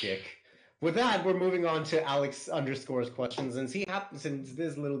dick. With that, we're moving on to Alex _'s questions, and since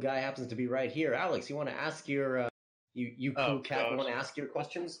this little guy happens to be right here, Alex, you want to ask your you cool cat? You want to ask your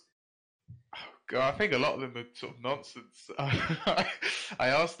questions? Oh god, I think a lot of them are sort of nonsense. I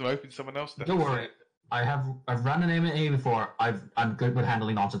asked them, hoping someone else does. Don't worry, I've run an A before. I'm good with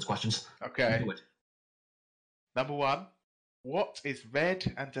handling nonsense questions. Okay. Number 1, What is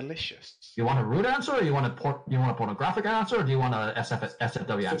red and delicious? You want a rude answer, or you want a pornographic answer, or do you want a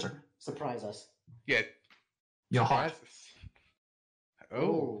SFW answer? Surprise us. Yeah. You're hot.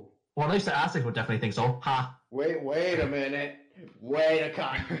 Oh. Well, at least the Aztecs would definitely think so. Ha. Wait a minute. Wait a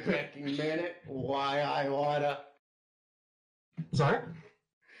cotton-picking minute. Why I wanna... Sorry?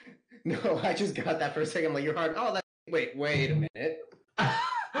 No, I just got that for a second. I'm like, you're hard. Oh, that... Wait a minute.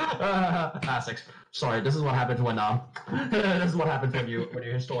 Aztecs. Sorry, this is what happens when this is what happens when you're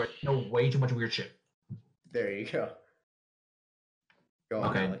historic. You know way too much weird shit. There you go. Go on,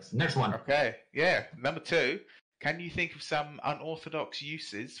 Okay, Alex. next one. Okay, yeah. Number 2. Can you think of some unorthodox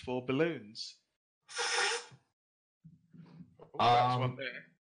uses for balloons? That's one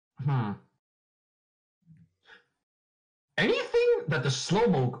there. Anything that the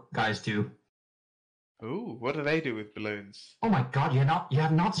slow-mo guys do. Ooh, what do they do with balloons? Oh my god, you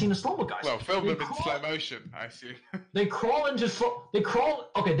have not seen the slow-mo guys. Well, film them in slow motion, I assume. They crawl into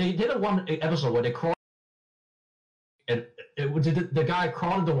okay, they did one episode where they crawl, and the guy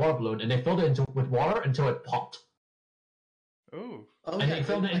crawled into the water balloon and they filled it with water until it popped. Ooh. Oh, And yeah, they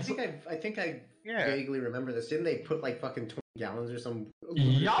filmed it I think I Yeah. vaguely remember this. Didn't they put like fucking 20 gallons or some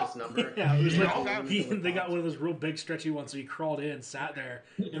Yup. number? Yeah, it was Yeah. they got one of those real big stretchy ones, so he crawled in, sat there,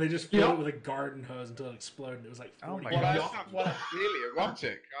 and they just filled it with a garden hose until it exploded. It was like 40 Oh my What god, I- that's really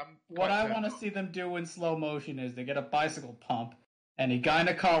erotic. What I want to see them do in slow motion is they get a bicycle pump and a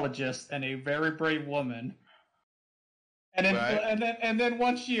gynecologist and a very brave woman, and then Right. and then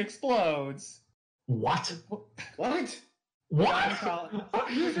once she explodes, What? What?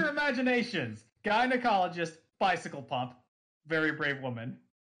 What? use your imaginations. Gynecologist, bicycle pump, very brave woman.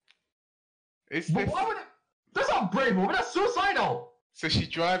 Is But this... why would it? That's not brave woman. That's suicidal. So she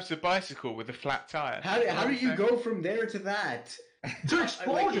drives a bicycle with a flat tire. How do you go from there to that? To Like,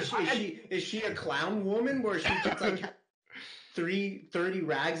 explosion. is she a clown woman where she gets like 30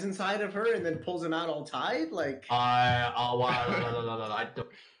 rags inside of her and then pulls them out all tied? Like That's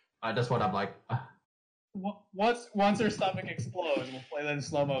what I'm like. Once her stomach explodes, we'll play that in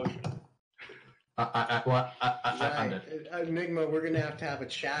slow motion. I'm dead. Enigma, we're gonna have a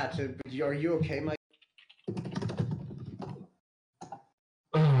chat. Are you okay, Mike?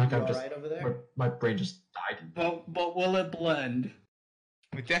 I'm You all just, right over there? my brain just died. But will it blend?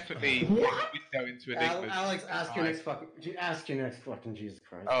 We definitely What? window into enigmas. Alex, ask your next fucking Jesus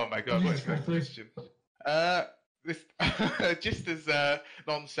Christ. Oh my god, what's Jesus that Christ. question? This just as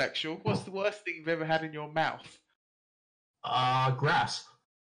non-sexual. What's the worst thing you've ever had in your mouth? Grass.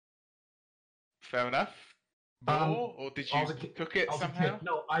 Fair enough. More, or did I you was a kid- cook it I was a somehow? kid.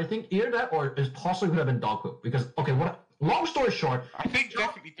 No, I think either that or it possibly could have been dog poop. Because long story short, I think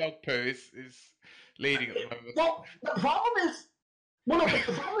definitely dog poo is leading at the moment. well, the problem is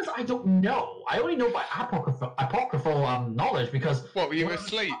I don't know. I only know by apocryphal knowledge because What, were you when I was-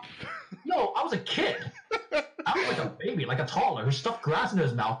 asleep? No, I was a kid. I was like a baby, like a toddler who stuffed grass into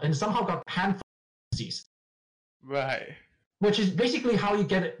his mouth and somehow got hand disease. Right. Which is basically how you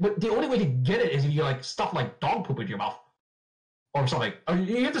get it. But the only way to get it is if you like stuff like dog poop into your mouth or something. Or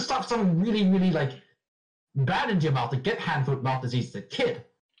you have to stuff something really, really like bad into your mouth to get hand foot mouth disease as a kid.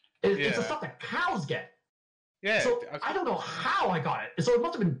 It's the stuff that cows get. Yeah. So I don't know how I got it. So it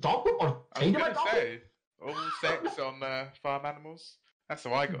must have been dog poop or I was tainted by going dog to poop. say, all sex on farm animals. That's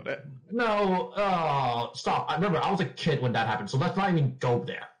how I got it. No, stop. I remember I was a kid when that happened, so let's not even go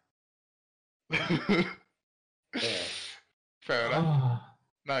there. Fair enough.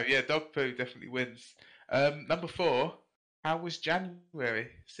 No, yeah, dog poo definitely wins. Number 4, how was January?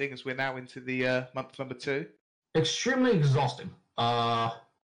 Seeing as we're now into the month number 2. Extremely exhausting.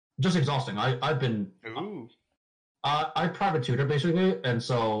 Just exhausting. I've been Ooh. I private tutor basically, and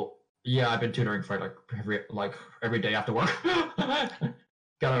so yeah, I've been tutoring for every day after work.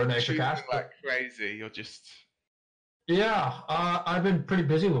 Gotta earn extra cash. Like crazy. You're just... Yeah, I've been pretty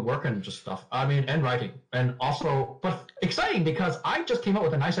busy with work and just stuff. I mean, and writing, and also, but exciting because I just came up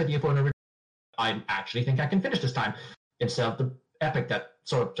with a nice idea for an original. I actually think I can finish this time instead of the epic that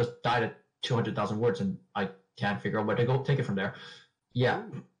sort of just died at 200,000 words, and I can't figure out where to go take it from there. Yeah.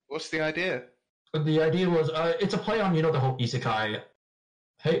 Ooh. What's the idea? The idea was it's a play on the whole isekai.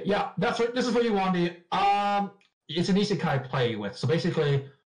 Hey, yeah, that's right. This is what you want. It's an isekai play with. So basically,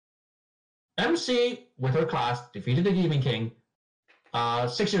 MC with her class defeated the Demon King.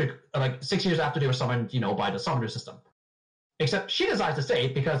 6 years after they were summoned, by the summoner system. Except she decides to stay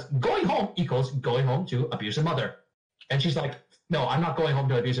because going home equals going home to abusive mother, and she's like, "No, I'm not going home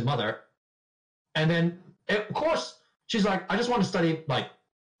to abusive mother." And then, of course, she's like, "I just want to study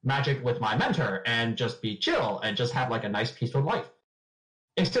magic with my mentor and just be chill and just have a nice peaceful life."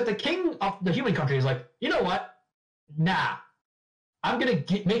 Except the king of the human country is like, "You know what? Nah, I'm gonna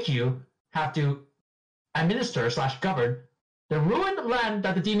make you have to administer/govern the ruined land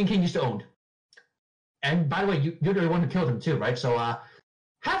that the Demon King used to own. And by the way, you're the one who killed him too, right? So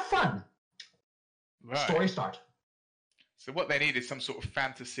have fun. Right. Story start. So what they need is some sort of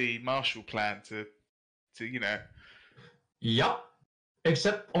fantasy Marshall Plan to Yup.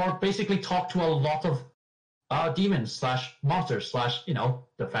 Or basically talk to a lot of demons/monsters/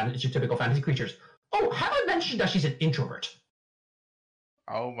 the typical fantasy creatures. Oh, have I mentioned that she's an introvert?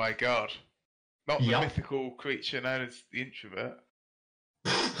 Oh my god. Not the mythical creature known as the introvert.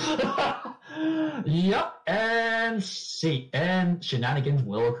 Yep, and shenanigans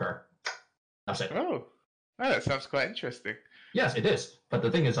will occur. That's it. Oh, that sounds quite interesting. Yes, it is. But the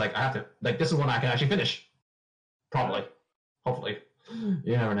thing is, like, I have to, like, this is one I can actually finish. Probably. Hopefully.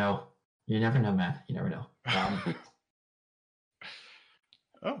 You never know. You never know, man. You never know.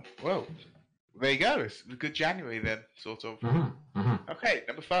 Oh, well, there you go. It's a good January then, sort of. Okay,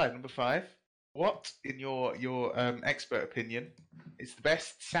 number five. What, in your expert opinion, is the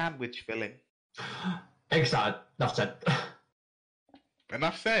best sandwich filling? Egg salad. Enough said.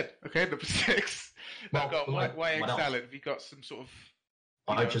 Enough said. Okay, number 6. Why egg else? salad? Have you got some sort of...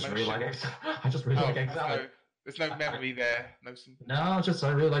 I just really like egg salad. I just really like egg salad. There's no memory there. No, I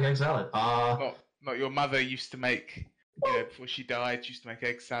really like egg salad. Not your mother used to make... before she died, she used to make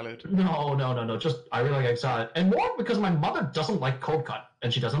egg salad. No. Just, I really like egg salad. And more because my mother doesn't like cold cut.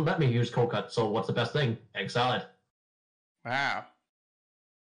 And she doesn't let me use cold cut. So what's the best thing? Egg salad. Wow.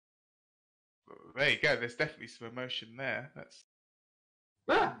 There you go. There's definitely some emotion there. That's...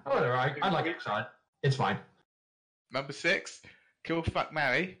 whatever. I like egg salad. It's fine. Number 6. Kill, fuck,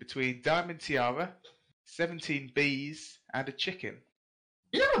 marry between Diamond Tiara, 17 bees, and a chicken.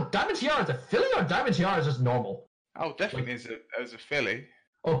 You know, Diamond Tiara is a filly or Diamond Tiara is just normal? Oh, definitely as a filly.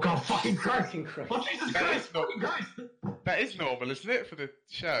 Oh God, fucking Christ! Oh, Jesus That Christ! is not- Fucking Christ! That is normal, isn't it, for the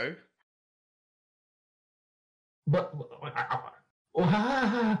show? But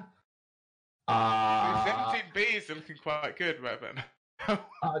 17 bees are looking quite good right now.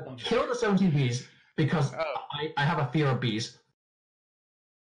 kill the 17 bees because I have a fear of bees.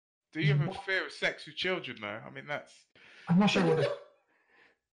 Do you have a fear of sex with children, though? I mean, that's... I'm not sure what it...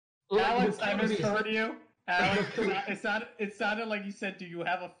 Alex, I misheard you. Alex, it sounded like you said, "Do you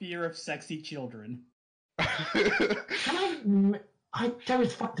have a fear of sexy children?" Can I tell you,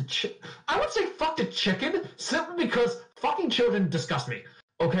 fuck the chick. I would say fuck the chicken simply because fucking children disgust me.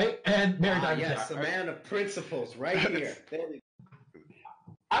 Okay, and Mary Diamond. Yes, a man of principles, right here.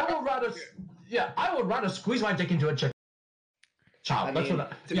 I would rather squeeze my dick into a chicken. Child. I mean, to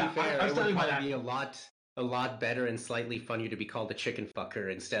be fair, I'm it would standing by probably that. be a lot better and slightly funnier to be called a chicken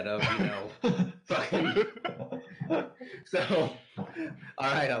fucker instead of, fucking. So, all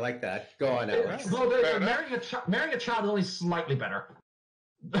right, I like that. Go on, Alex. Well, marrying a child is only slightly better.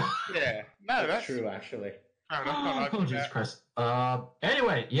 Yeah, no, that's true, actually. Oh, Jesus Christ.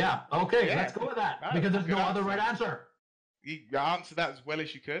 Anyway, okay, let's go with that because there's no other right answer. You answered that as well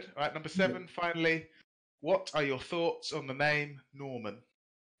as you could. All right, number 7, finally. What are your thoughts on the name Norman?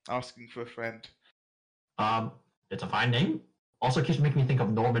 Asking for a friend. It's a fine name. Also keeps making me think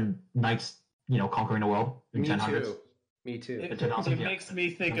of Norman knights, conquering the world in 1000s. Me too. It makes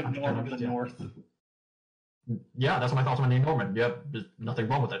me think of Norman of the North. Yeah, that's my thoughts on the name Norman. Yeah, there's nothing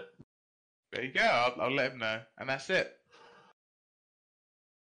wrong with it. There you go. I'll let him know, and that's it.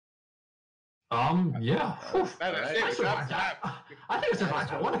 Yeah. No, that's it. I survived that. I think I survived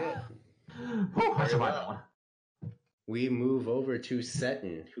that one. I survived that one. We move over to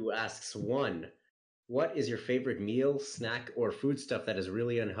Seton, who asks 1. What is your favorite meal, snack, or foodstuff that is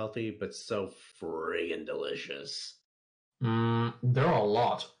really unhealthy but so friggin' delicious? There are a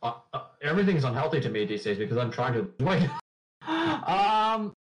lot. Everything is unhealthy to me these days because I'm trying to lose weight.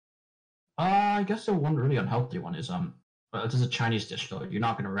 I guess the one really unhealthy one is this is a Chinese dish though. You're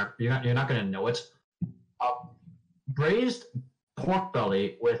not gonna know it. Braised pork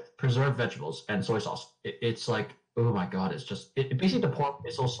belly with preserved vegetables and soy sauce. It's like, oh my god! It's just basically the pork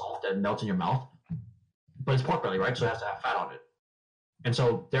is so soft that it melts in your mouth. But it's pork belly, right? So it has to have fat on it. And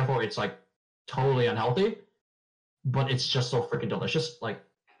so, therefore, it's, like, totally unhealthy. But it's just so freaking delicious. Like,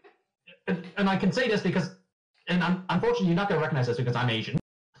 and I can say this because, and unfortunately, you're not going to recognize this because I'm Asian.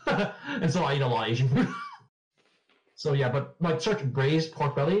 And so I eat a lot of Asian food. So, yeah, but, like, search braised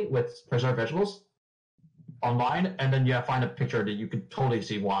pork belly with preserved vegetables online, and then you find a picture that you can totally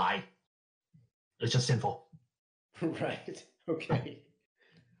see why. It's just sinful. Right. Okay.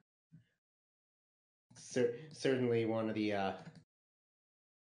 Certainly one of the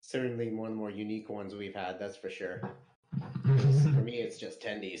more unique ones we've had. That's for sure. For me, it's just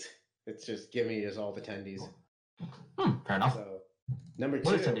tendies. It's just give me just all the tendies. Fair enough. So Number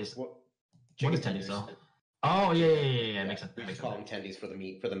two. What is tendies? What is tendies though? Oh yeah. Makes sense. We just call them tendies for the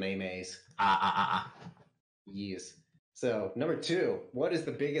meat, for the maymays. Yes. So number 2, what is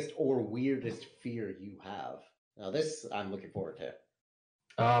the biggest or weirdest fear you have? Now this I'm looking forward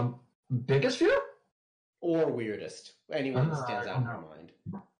to. Biggest fear? Or weirdest? Anyone that stands out in your mind.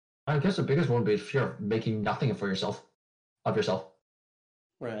 I guess the biggest one would be fear of making nothing of yourself.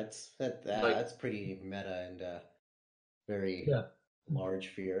 Right. That's pretty meta and very large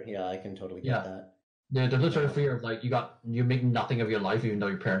fear. Yeah, I can totally get that. Yeah, the literal fear of like you make nothing of your life even though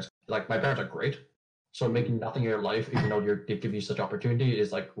your parents, like my parents are great. So making nothing of your life even though they give you such opportunity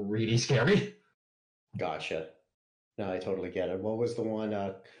is like really scary. Gotcha. No, I totally get it. What was the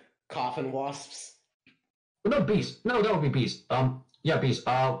one? Coffin wasps? No, bees. No, that would be bees. Yeah, bees.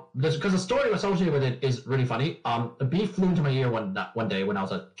 Because the story associated with it is really funny. A bee flew into my ear one day when I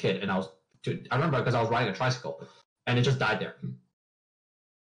was a kid, and I remember because I was riding a tricycle, and it just died there.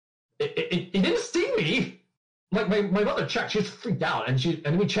 It didn't sting me. Like my mother checked, she was freaked out,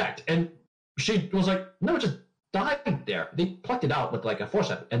 and we checked, and she was like, "No, it just died there." They plucked it out with like a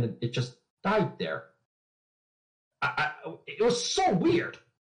forceps, and it just died there. It was so weird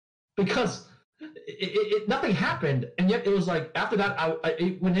because. Nothing happened, and yet it was like after that,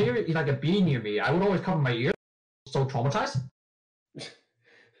 when there was like a bee near me, I would always cover my ear. So traumatized.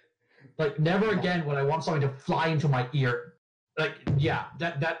 Like never again would I want something to fly into my ear. Like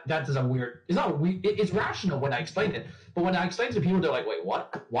that is a weird. It's not weird. It's rational when I explain it, but when I explain it to people, they're like, "Wait,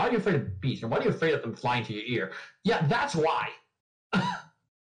 what? Why are you afraid of bees? And why are you afraid of them flying to your ear?" Yeah, that's why.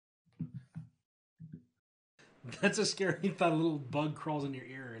 That's a scary thought. A little bug crawls in your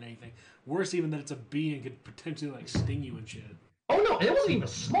ear and anything. Worse even that it's a bee and could potentially like sting you and shit. Oh no, it wasn't even a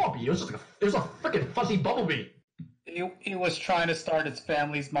small bee. It was just it was a freaking fuzzy bumblebee. It was trying to start its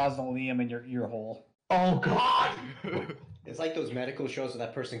family's mausoleum in your ear hole. Oh god! It's like those medical shows where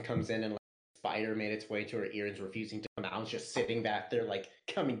that person comes in and like a spider made its way to her ear and is refusing to come out. It's just sitting back there like,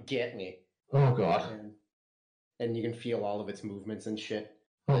 "Come and get me." Oh god! And you can feel all of its movements and shit.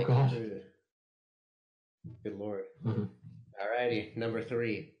 Oh like, god! Good lord. Mm-hmm. Alrighty, number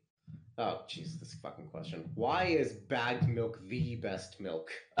 3. Oh, jeez, this fucking question. Why is bagged milk the best milk?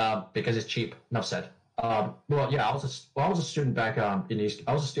 Because it's cheap. Enough said. Well, yeah, I was a student back in East.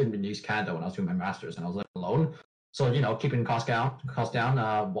 I was a student in East Canada when I was doing my masters, and I was living alone. So keeping costs down.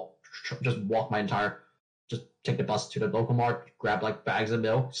 Just walk my entire. Just take the bus to the local mart, grab like bags of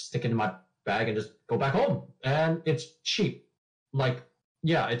milk, stick it in my bag, and just go back home. And it's cheap. Like,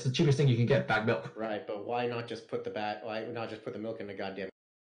 yeah, it's the cheapest thing you can get. Bagged milk. Right, but why not just put the milk in the goddamn?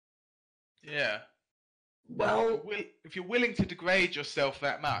 Yeah. Well, if you're willing to degrade yourself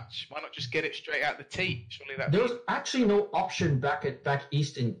that much, why not just get it straight out the tea? Surely that. There was actually no option back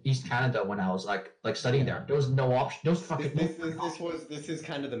east in East Canada when I was like studying there. There was no option. There was fucking. This is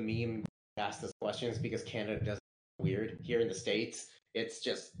kind of the meme. Ask those questions because Canada does weird. Here in the States, it's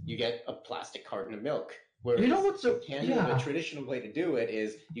just you get a plastic carton of milk. Whereas Canada, the traditional way to do it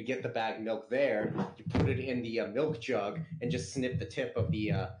is you get the bagged milk there, you put it in the milk jug, and just snip the tip of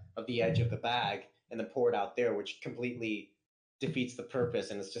the edge of the bag, and then pour it out there, which completely defeats the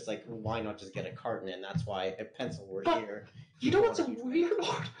purpose. And it's just like, why not just get a carton? And that's why at Pencil we're here. You know what's a weird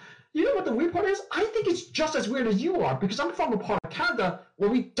part? You know what the weird part is? I think it's just as weird as you are because I'm from a part of Canada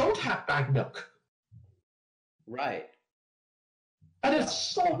where we don't have bagged milk. Right. And it's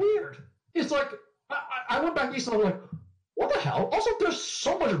so weird. It's like. I went back east and I'm like, what the hell? Also, there's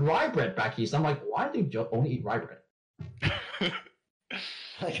so much rye bread back east. I'm like, why do they only eat rye bread?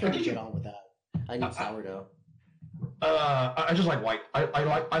 I can't get on with that. I need sourdough. I just like white. I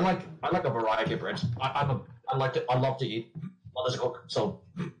like a variety of breads. I love to eat. Well, there's a cook. So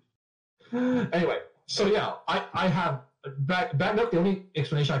anyway, so yeah, I have back milk. The only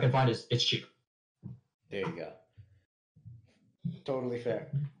explanation I can find is it's cheap. There you go. Totally fair.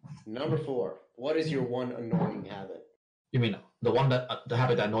 Number 4. What is your one annoying habit? You mean the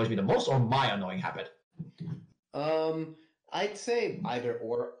habit that annoys me the most, or my annoying habit? I'd say either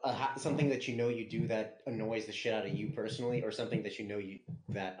or. Something that you know you do that annoys the shit out of you personally, or something that you know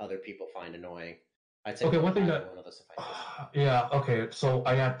that other people find annoying. I'd say one thing that. One of those suffices. Yeah. Okay. So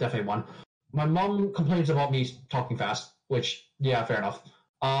I have definitely one. My mom complains about me talking fast, which fair enough.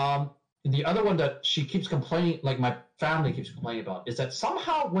 The other one that she keeps complaining, like my family keeps complaining about, is that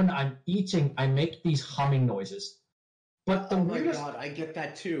somehow when I'm eating, I make these humming noises. But the weirdest... my god, I get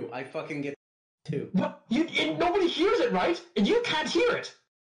that too. I fucking get that too. But nobody hears it, right? And you can't hear it.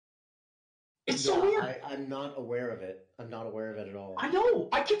 It's so weird. I'm not aware of it. I'm not aware of it at all. I know.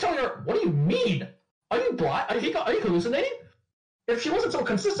 I keep telling her, what do you mean? Are you blind? Are you hallucinating? If she wasn't so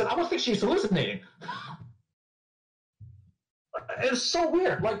consistent, I would think she's hallucinating. It's so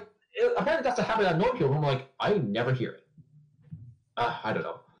weird. Like, apparently that's a habit that annoys people. I'm like, I never hear it. I don't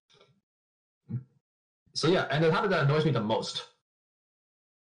know. So yeah, and the habit that annoys me the most.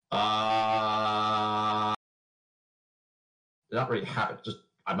 Not really a habit. Just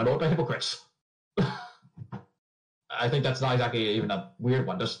I'm annoyed by hypocrites. I think that's not exactly even a weird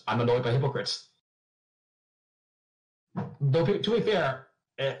one. Just I'm annoyed by hypocrites. Though to be fair,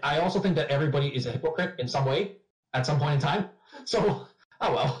 I also think that everybody is a hypocrite in some way at some point in time. So,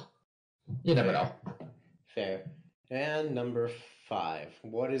 oh well. You never know. Fair. And number 5.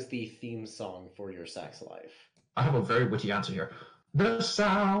 What is the theme song for your sex life? I have a very witty answer here. The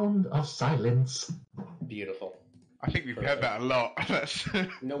sound of silence. Beautiful. I think we've heard that a lot.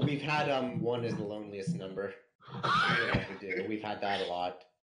 No, we've had One is the Loneliest Number. Yeah, we do. We've had that a lot.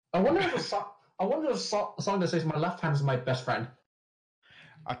 I wonder if a song that says my left hand is my best friend.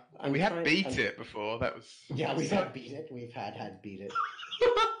 We had Beat It before. That was... Yeah, we've had Beat It. We've had Beat It.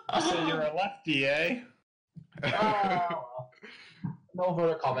 So you're a lefty, eh? Oh, no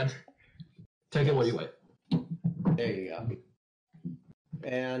further comment. Take it what you want. There you go.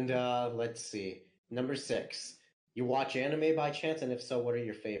 And let's see. Number 6. You watch anime by chance, and if so, what are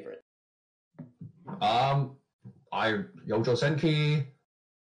your favorites? Yojo Senki.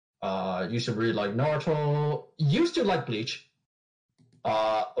 Used to really like Naruto. Used to like Bleach.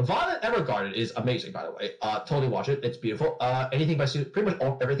 Violet Evergarden is amazing, by the way. Totally watch it. It's beautiful. Anything by pretty much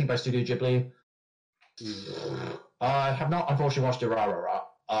everything by Studio Ghibli. I have not unfortunately watched Durarara.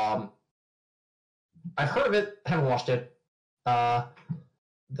 I've heard of it, haven't watched it. What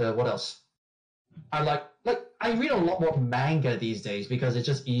else? I read a lot more manga these days because it's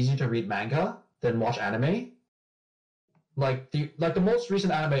just easier to read manga than watch anime. The most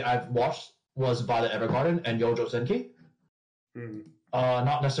recent anime I've watched was Violet Evergarden and Yojo Senki.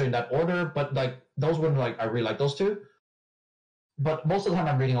 Not necessarily in that order, but those were I really like those two. But most of the time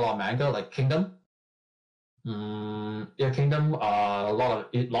I'm reading a lot of manga, like Kingdom. Kingdom. A lot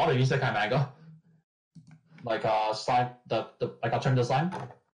of isekai manga. Slime. I got turned to slime.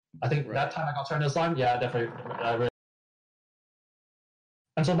 I think that time I got turned to slime. Yeah, definitely.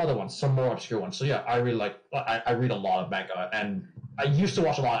 And some other ones, some more obscure ones. So yeah, I really I read a lot of manga, and I used to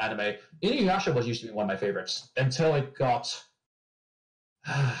watch a lot of anime. Inuyasha used to be one of my favorites until it got.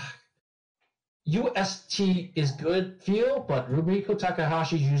 UST is good feel, but Rumiko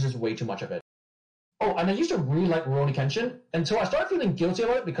Takahashi uses way too much of it. Oh, and I used to really like Rurouni Kenshin until I started feeling guilty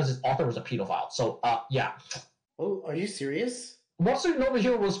about it because his author was a pedophile. So, yeah. Oh, are you serious? Monster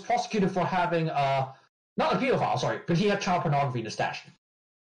Nobuhiro was prosecuted for having, not a pedophile, sorry, but he had child pornography in his stash.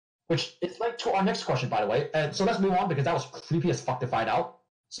 Which is to our next question, by the way. And so let's move on because that was creepy as fuck to find out.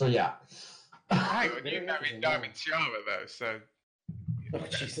 So, yeah. Hang on, you know Diamond Tiara, though, so... Oh,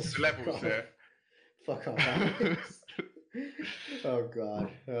 Jesus. The levels there. Fuck off. Oh,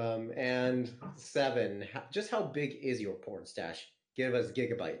 God. And 7. Just how big is your porn stash? Give us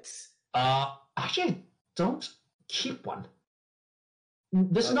gigabytes. Actually, I don't keep one.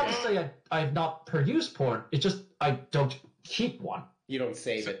 This is not to say I have not produced porn. It's just I don't keep one. You don't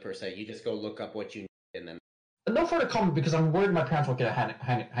save it, per se. You just go look up what you need and then... No further comment because I'm worried my parents won't get a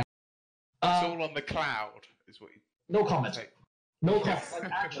hang. It's all on the cloud, is what you... No comment. No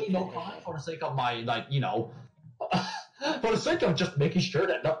comment. Actually, no comment for the sake of my, for the sake of just making sure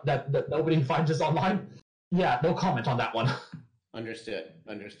that nobody finds us online. Yeah, no comment on that one. Understood.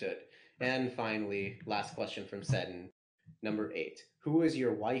 And finally, last question from Seton. Number 8. Who is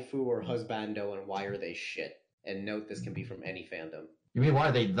your waifu or husbando and why are they shit? And note this can be from any fandom. You mean why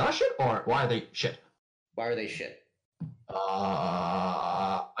are they the shit or why are they shit? Why are they shit?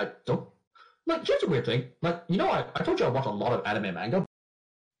 I don't... here's a weird thing. I told you I watch a lot of anime manga.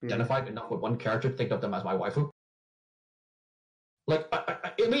 Identified enough with one character to think of them as my waifu.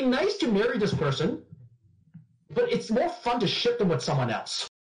 It'd be nice to marry this person, but it's more fun to ship them with someone else.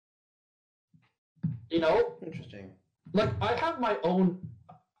 Interesting. I have my own...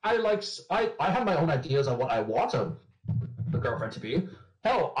 I have my own ideas on what I want a girlfriend to be.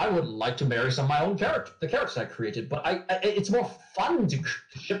 Hell, I would like to marry some of my own the characters I created, but it's more fun to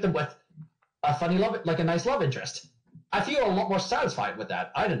ship them with a funny love, a nice love interest. I feel a lot more satisfied with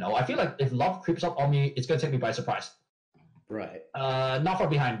that. I don't know. I feel like if love creeps up on me, it's going to take me by surprise. Right. Not far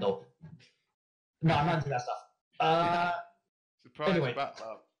behind, though. No, I'm not into that stuff. Surprise anyway. about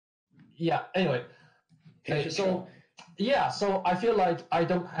love. Yeah, anyway. Okay, so I feel like I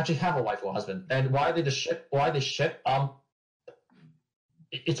don't actually have a wife or husband. And why are they shit?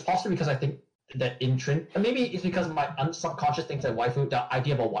 It's possibly because I think that maybe it's because my subconscious thinks that the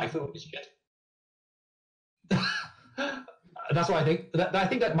idea of a waifu is shit. that's why I think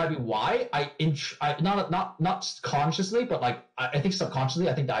that might be why I not consciously, but like I think subconsciously,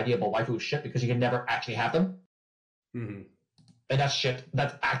 I think the idea of a waifu is shit because you can never actually have them, and that's shit.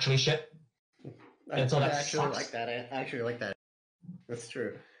 That's actually shit. And so that actually sucks. like that. I actually like that. That's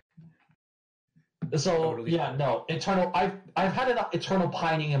true. So Totally. yeah, no, eternal. I've had enough eternal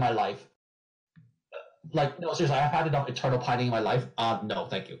pining in my life. Like no, seriously, I've had enough eternal pining in my life. No,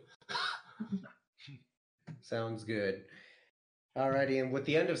 thank you. Sounds good. Alrighty, and with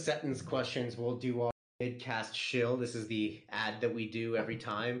the end of sentence questions, we'll do our midcast shill. This is the ad that we do every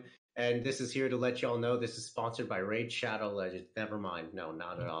time. And this is here to let y'all know this is sponsored by Raid Shadow Legends. Never mind. No,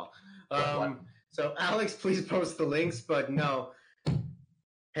 not at all. So, Alex, please post the links, but no.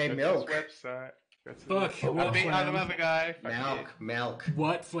 Hey, That's Milk. his website. That's Fuck, his... what I beat Flam? another guy. Fuck Milk.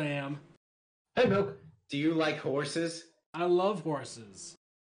 What, Flam? Hey, Milk. Do you like horses? I love horses.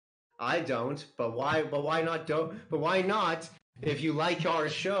 I don't, but why? But why not? But why not? If you like our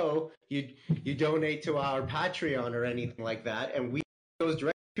show, you donate to our Patreon or anything like that, and we goes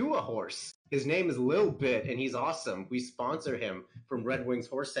direct to a horse. His name is Lil Bit, and he's awesome. We sponsor him from Red Wings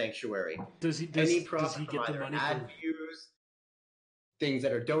Horse Sanctuary. Does he Any get profit the from money ad for... views, things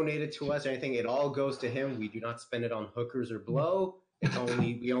that are donated to us, or anything, it all goes to him. We do not spend it on hookers or blow. It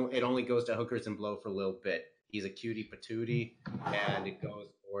only goes to hookers and blow for Lil Bit. He's a cutie patootie, and it goes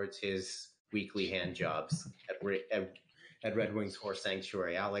towards his weekly hand jobs at Red Wings Horse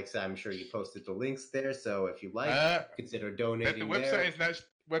Sanctuary. Alex, I'm sure you posted the links there, so if you like, consider donating the website there.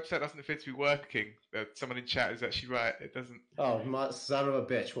 website doesn't appear to be working. Someone in chat is actually right. It doesn't. Oh, son of a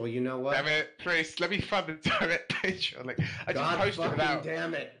bitch. Well, you know what? Damn it, Chris. Let me fund the direct page. I just God posted it out.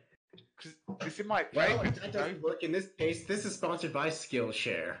 damn it. Because it's in my Well, brain. that doesn't work in this case. This is sponsored by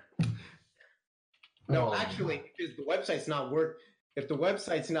Skillshare. No, actually, because the website's not if the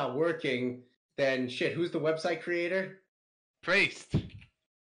website's not working, then shit, who's the website creator? Priest.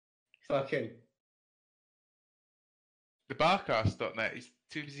 Fucking. The Barcast.net. He's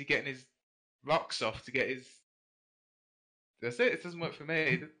too busy getting his rocks off to get his. That's it. It doesn't work for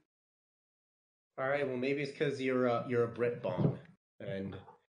me. All right. Well, maybe it's because you're a Brit bomb, and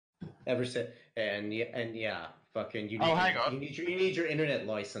yeah, fucking. You need hang on. You need your internet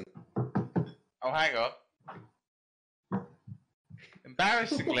license. Oh, hang on.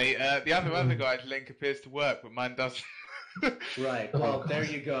 Embarrassingly, the other guy's link appears to work, but mine doesn't. Right. Well, there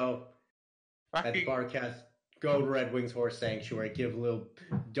you go. At Fucking... Barcast, go to Red Wings Horse Sanctuary.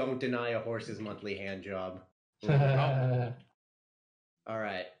 Don't deny a horse's monthly hand job. All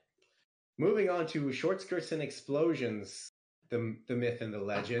right. Moving on to Short Skirts and Explosions, the myth and the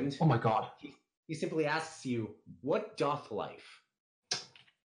legend. Oh my god. He simply asks you, what doth life?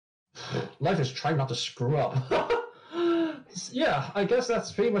 Life is trying not to screw up. Yeah, I guess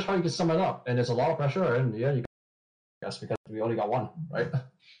that's pretty much how you can sum it up. And there's a lot of pressure, and yeah, you guess because we only got one, right?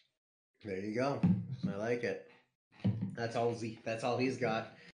 There you go. I like it. That's all he's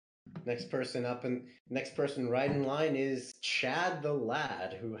got. Next person right in line is Chad the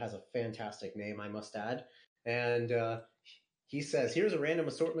Lad, who has a fantastic name, I must add. And he says, here's a random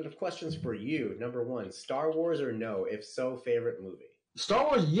assortment of questions for you. Number 1, Star Wars or no? If so, favorite movie? Star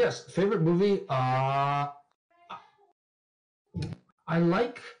Wars, yes. Favorite movie? I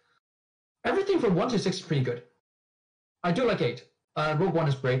like everything from 1 to 6 is pretty good. I do like 8. Rogue One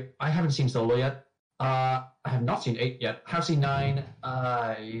is great. I haven't seen Solo yet. I have not seen 8 yet. Have seen 9.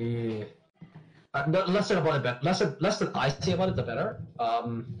 Yeah. No, less said about it, better. Less than I say about it, the better.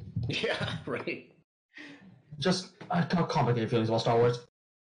 Yeah, right. Just I got complicated feelings about Star Wars.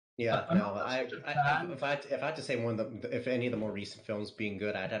 Yeah, no. If I had to say if any of the more recent films being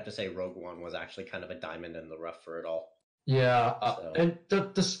good, I'd have to say Rogue One was actually kind of a diamond in the rough for it all. Yeah, and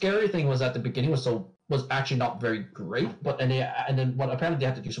the scary thing was at the beginning was actually not very great, but and then apparently they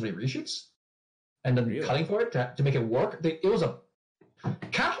had to do so many reshoots, and then cutting for it to make it work. It was a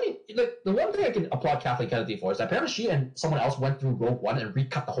Kathleen. The one thing I can applaud Kathleen Kennedy for is that apparently she and someone else went through Rogue One and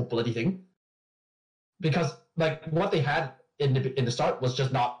recut the whole bloody thing, because like what they had in the start was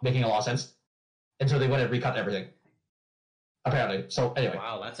just not making a lot of sense, and so they went and recut everything. Apparently, so anyway.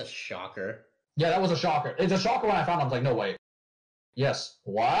 Wow, that's a shocker. Yeah, that was a shocker. It's a shocker when I found it. I was like, no way. Yes.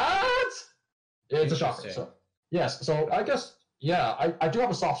 What? It's a shocker. So, yes. So I guess, yeah, I do have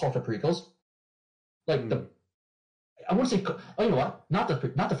a soft spot for prequels. Like I wouldn't say, oh, you know what? Not the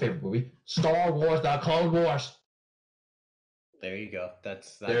favorite movie. Star Wars, the Clone Wars. There you go.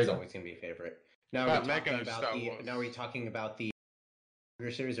 That's always going to be a favorite. Now are we talking about the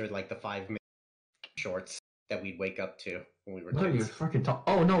series or like the 5-minute shorts that we'd wake up to when we were kids? What are you fucking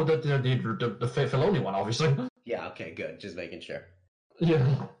talking? Oh no, the Filoni one, obviously. Yeah. Okay. Good. Just making sure. Yeah.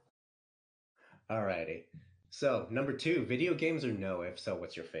 Alrighty. So, number 2, video games or no? If so,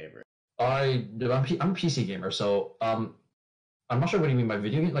 what's your favorite? I'm a PC gamer, so I'm not sure what you mean by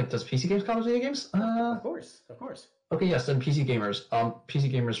video game. Like, does PC games count as video games? Of course. Okay, yes, then PC gamers.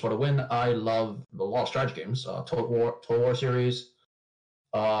 PC gamers for the win. I love a lot of strategy games. Total War series.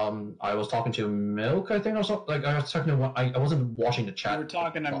 I was talking to Milk, I think, or something. Like, I was talking to one. I wasn't watching the chat. You were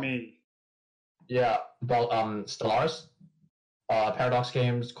talking to me. Yeah, about Stellaris. Paradox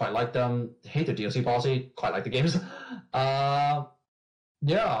games, quite like them. Hate the DLC policy, quite like the games. Yeah,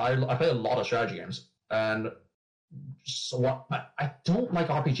 I play a lot of strategy games, and so what? I don't like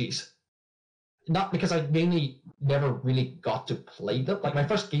RPGs. Not because I mainly never really got to play them. Like my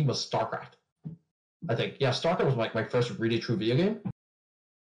first game was StarCraft. I think StarCraft was like my first really true video game.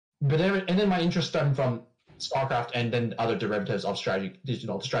 But then my interest stemmed from StarCraft and then other derivatives of strategy,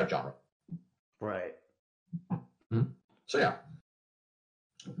 the strategy genre. Right. Mm-hmm. So yeah.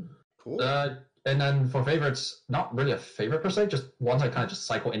 Cool. And then for favorites, not really a favorite per se, just ones I kind of just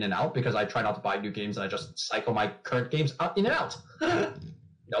cycle in and out because I try not to buy new games and I just cycle my current games out in and out.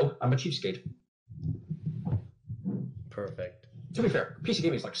 No, I'm a cheapskate. Perfect. To be fair, PC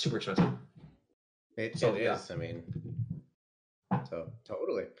gaming is like super expensive. It is. I mean, so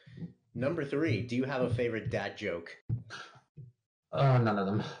totally. Number 3, do you have a favorite dad joke? None of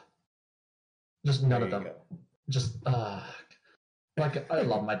them. Just none There of them. you go. Just like I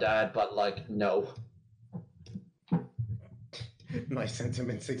love my dad, but like no. My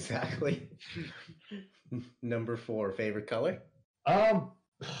sentiments exactly. Number 4, favorite color?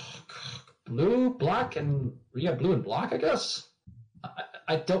 Blue, black, and blue and black, I guess.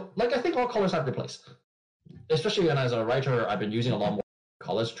 I don't like. I think all colors have their place, especially when as a writer, I've been using a lot more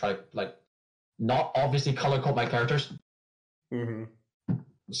colors to try to like not obviously color code my characters. Mm-hmm.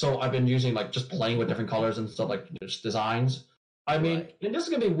 So I've been using like just playing with different colors and stuff like just designs. I mean, Right. and this is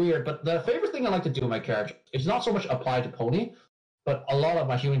gonna be weird, but the favorite thing I like to do with my character is not so much applied to Pony, but a lot of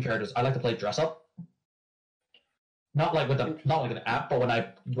my human characters I like to play dress up. Not like an app, but when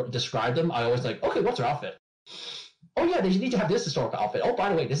I describe them, I always like, okay, what's their outfit? Oh yeah, they need to have this historical outfit. Oh, by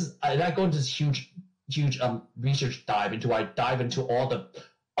the way, this is and I go into this huge research dive into all the.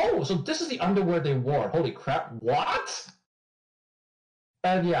 Oh, so this is the underwear they wore. Holy crap! What?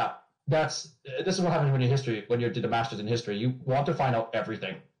 And yeah, this is what happens when you did a master's in history. You want to find out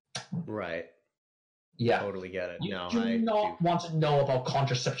everything. Right. Yeah. Totally get it. You No, do I not want to know about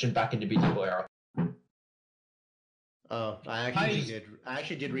contraception back in the medieval era. Oh, I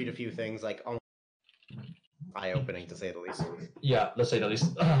actually did read a few things like eye-opening to say the least. Yeah, let's say the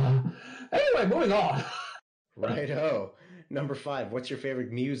least. Anyway, moving on. Righto. Number 5, what's your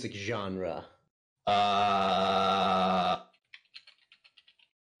favorite music genre? I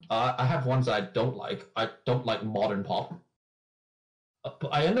have ones that I don't like. I don't like modern pop. But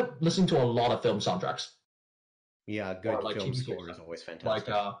I end up listening to a lot of film soundtracks. Yeah, good like film TV score series. is always fantastic.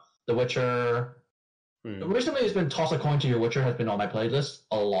 Like The Witcher. Recently, it's been Toss a Coin to Your Witcher has been on my playlist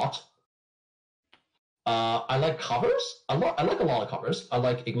a lot. I like covers. I like a lot of covers. I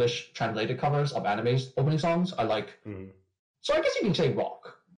like English translated covers of anime's opening songs. I like. So I guess you can say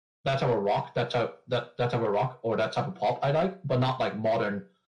rock. That type of rock, that type of rock, or that type of pop I like, but not like modern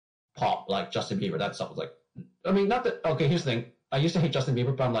pop like Justin Bieber. That stuff was like. I mean, not that. Okay, here's the thing. I used to hate Justin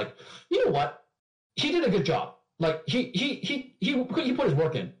Bieber, but I'm like, you know what? He did a good job. Like he put his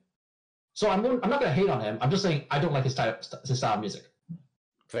work in. So I'm not gonna hate on him. I'm just saying I don't like his style of music.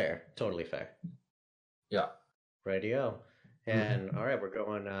 Fair, totally fair. Yeah. Radio. And all right, we're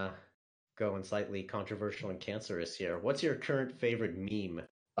going slightly controversial and cancerous here. What's your current favorite meme?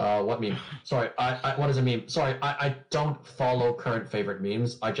 What meme? Sorry, what is a meme? Sorry, I don't follow current favorite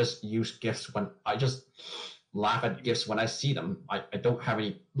memes. I just use GIFs when I just laugh at GIFs when I see them. I don't have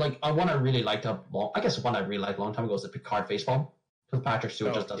any like one I really liked a long time ago was the Picard facepalm because Patrick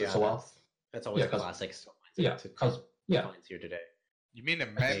Stewart just does it so well. That's always classic. So yeah, because finds here today. You mean a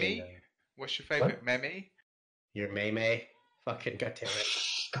meme? What's your favorite meme? Your meme? Fucking goddamn it!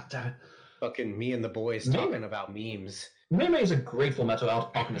 Goddammit. Fucking me and the boys talking about memes. Meme is a great Full Metal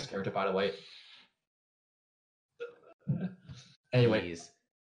Alchemist character, by the way. Anyway.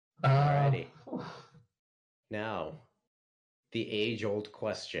 Alrighty. Now, the age-old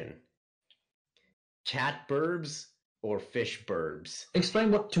question: cat burbs or fish burbs?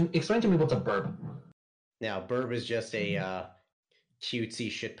 Explain to me what's a burb. Now, burb is just a cutesy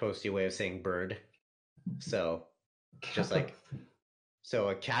shitposty way of saying bird. So, just like. So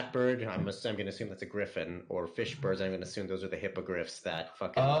a catbird, I'm going to assume that's a griffin, or fish birds, I'm going to assume those are the hippogriffs that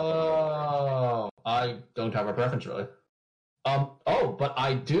fucking... Oh, I don't have a preference, really. But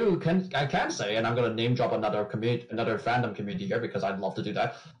I can say, and I'm gonna name drop another fandom community here because I'd love to do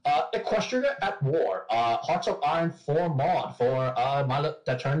that. Equestria at War, Hearts of Iron 4 mod for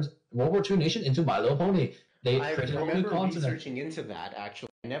that turns World War II nation into My Little Pony. I remember researching into that. Actually,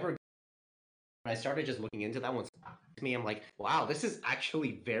 I started just looking into that one. To me, I'm like, wow, this is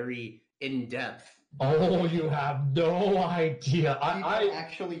actually very in depth. Oh, you have no idea. I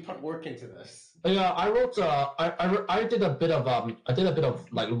actually put work into this. Yeah, I wrote. I did a bit of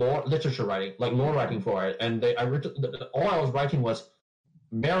like literature writing, like lore writing for it, and all I was writing was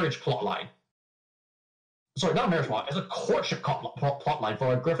marriage plotline. Sorry, not marriage plot. It's a courtship plotline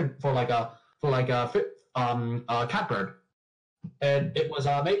for a griffin for a catbird, and it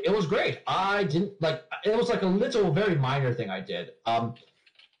was great. I didn't like it was like a little very minor thing I did.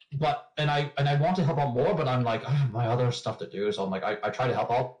 But I want to help out more, but I'm like, I have my other stuff to do, so I'm like, I try to help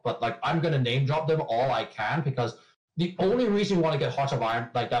out, but like I'm gonna name drop them all I can because the only reason you want to get Hearts of Iron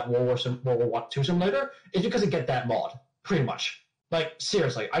like that World War II simulator is because you get that mod, pretty much. Like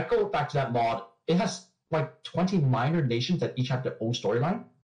seriously, I go back to that mod. It has like 20 minor nations that each have their own storyline.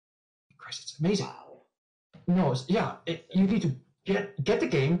 Christ, it's amazing. Wow. No, you need to get the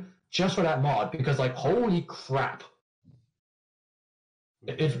game just for that mod because like holy crap.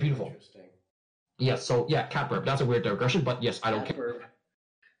 It's beautiful. Interesting. Yes, so yeah, catbird. That's a weird digression, but yes, I don't care.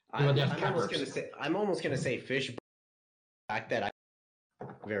 I'm almost gonna say fish. The fact that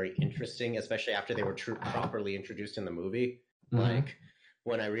very interesting, especially after they were properly introduced in the movie. Mm-hmm. Like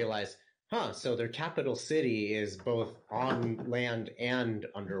when I realized, so their capital city is both on land and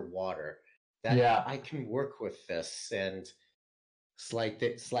underwater. I can work with this and. Slight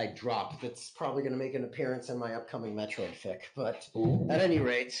drop that's probably going to make an appearance in my upcoming Metroid fic. But at any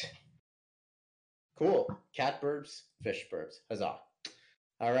rate, cool. Catbirds, fishbirds. Huzzah.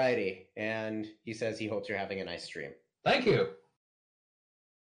 Alrighty. And he says he hopes you're having a nice stream. Thank you.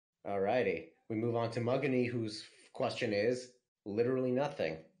 Alrighty. We move on to Muggany, whose question is literally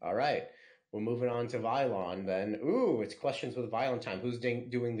nothing. Alright. We're moving on to Vylon then. Ooh, it's questions with Vylon time. Who's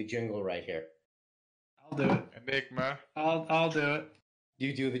doing the jingle right here? I'll do it. Enigma. I'll do it.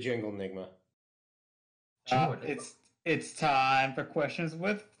 You do the jingle, Enigma. It's time for questions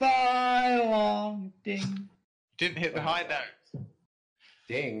with Vylon. Ding. Didn't hit the high note.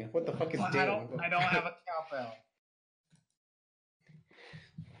 Ding. What the fuck is ding? I don't have a cowbell.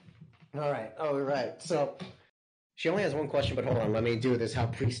 All right. So she only has one question, but hold on. Let me do this how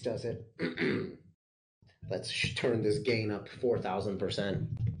Priest does it. Let's turn this gain up 4,000%.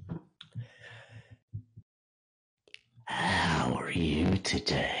 How are you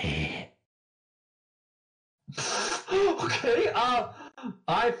today? Okay,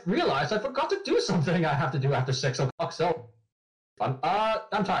 I realized I forgot to do something I have to do after 6 o'clock, so I'm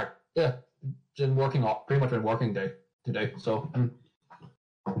tired. Yeah, pretty much been working day today, so.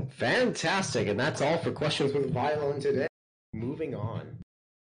 Fantastic, and that's all for questions with Vylon today. Moving on.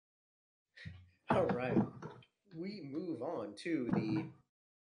 All right, we move on to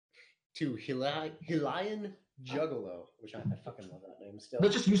Hylian Juggalo, which I fucking love that name still.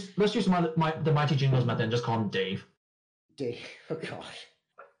 Let's use the Mighty Jingles method and just call him Dave. Dave, oh god.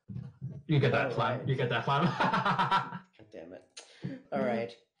 You get that flam. Right. You get that flam. God damn it.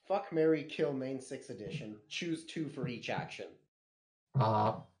 Alright. Fuck, marry, kill main 6 edition. Choose 2 for each action.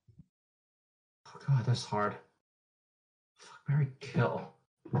 Oh god, that's hard. Fuck, marry, kill.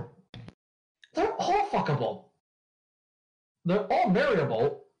 They're all fuckable. They're all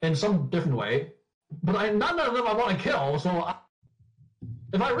marryable in some different way. But none of them I want to kill, so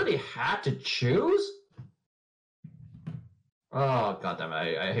if I really had to choose... Oh, goddamn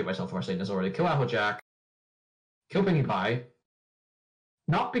it, I hate myself for saying this already. Kill Applejack. Kill Pinkie Pie.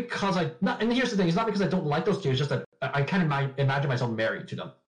 Not because and here's the thing, it's not because I don't like those two, it's just that I can't imagine myself married to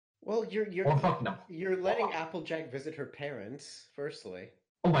them. Well, or fucking them. You're letting Applejack visit her parents, firstly.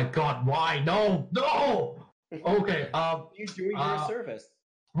 Oh my god, why? No! Okay, You're doing her a service.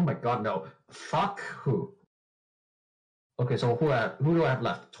 Oh my god, no. Fuck who? Okay, so who do I have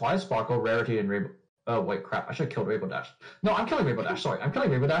left? Twilight Sparkle, Rarity, and Rainbow... Oh, wait, crap. I should have killed Rainbow Dash. No, I'm killing Rainbow Dash. Sorry, I'm killing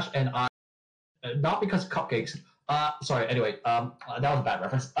Rainbow Dash, and not because of cupcakes. Sorry, anyway, that was a bad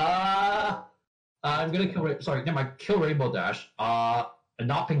reference. I'm gonna kill... Sorry, never mind. Kill Rainbow Dash. And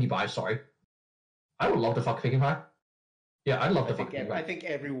not Pinkie Pie, sorry. I would love to fuck Pinkie Pie. Yeah, I'd love to fuck Pinkie Pie. I think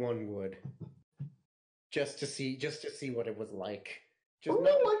everyone would. Just to see what it was like.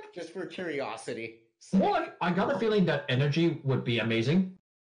 Just for curiosity. Well, I got the feeling that energy would be amazing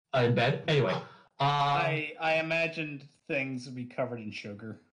in bed. Anyway, I imagined things would be covered in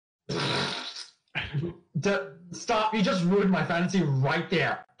sugar. Stop! You just ruined my fantasy right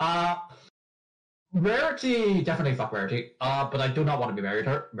there. Rarity, definitely fuck Rarity. But I do not want to be married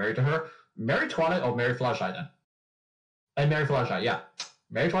to her. Marry Twilight or marry Fluttershy then? And marry Fluttershy, yeah.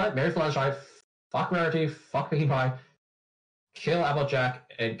 Marry Twilight, marry Fluttershy, fuck Rarity, fuck Pinkie Pie, kill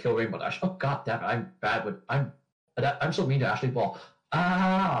Applejack, and kill Rainbow Dash. Oh god damn it, I'm bad with I'm so mean to Ashley Ball.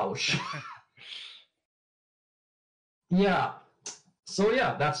 Ouch. Yeah. So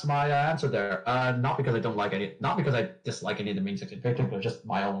yeah, that's my answer there. Not because I don't like any, not because I dislike any of the main 16 characters, but just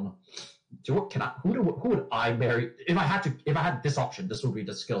my own. Who would I marry if I had this option? This would be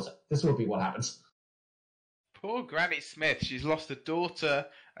the skill set. This would be what happens. Poor Granny Smith. She's lost a daughter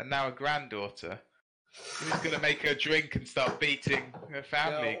and now a granddaughter. Who's gonna make her drink and start beating her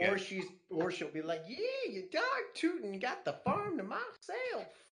family again? Or she'll be like, "Yeah, you dog tootin' got the farm to myself."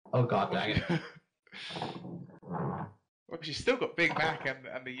 Oh god dang it. Well, she's still got Big Mac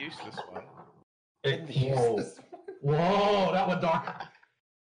and the useless one. Whoa, that went dark.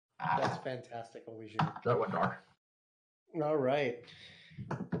 That's fantastic, Alicia. That went dark. All right.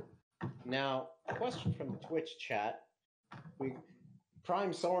 Now, a question from the Twitch chat.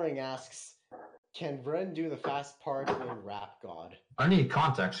 Prime Soaring asks, can Vren do the fast part in Rap God? I need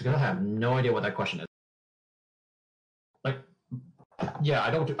context because I have no idea what that question is. Like, yeah,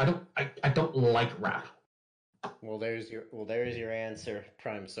 I don't like rap. Well, there's your answer,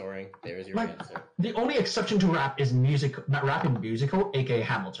 Prime Soaring. There's your answer. The only exception to rap is rap in musical, aka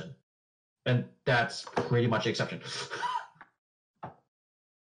Hamilton, and that's pretty much the exception.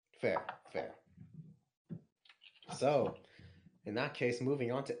 Fair. So, in that case,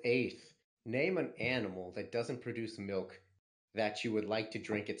 moving on to 8th. Name an animal that doesn't produce milk that you would like to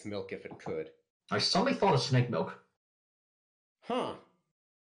drink its milk if it could. I suddenly thought of snake milk. Huh.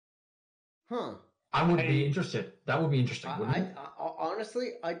 I would be interested. That would be interesting, wouldn't it?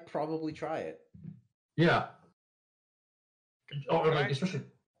 Honestly, I'd probably try it. Yeah. Or like, especially...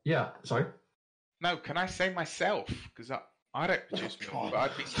 Yeah, sorry? No, can I say myself? Because I don't produce milk, but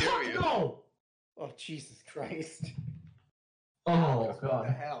I'd be curious. No! Oh, Jesus Christ. Oh, What the God.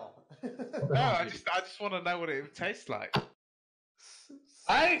 hell? No, I just want to know what it would taste like. Suck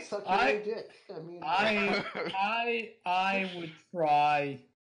your own dick. I would try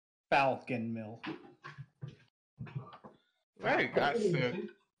falcon milk. Right, that's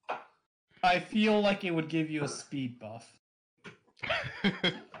I feel like it would give you a speed buff.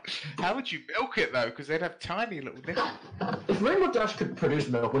 How would you milk it though? Because they'd have tiny little nipples. If Rainbow Dash could produce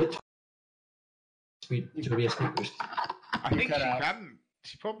milk, would it be a speed boost? I think she can.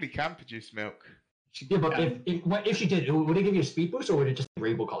 She probably can produce milk. Yeah, but if she did, would it give you a speed boost or would it just be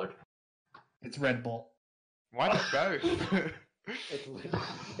rainbow colored? It's Red Bull. Why not both?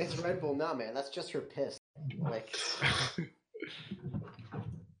 It's Red Bull now, man. That's just her piss. Like,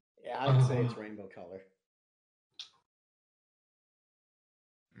 yeah, I would say it's rainbow color.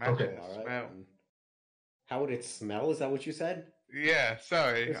 Imagine All the right. smell. How would it smell? Is that what you said? Yeah,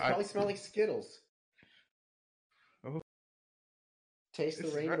 sorry. It probably smell like Skittles. Oh. Taste the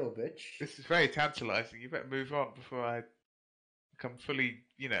rainbow, bitch. This is very tantalizing. You better move on before I become fully,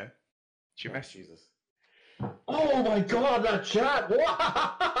 Jesus. Oh my god, that chat!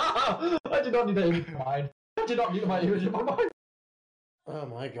 Wow! I did not need that image in my mind. I did not need my image in my mind. Oh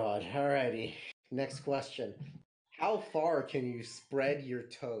my god. Alrighty. Next question. How far can you spread your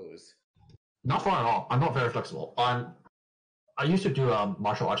toes? Not far at all. I'm not very flexible. I used to do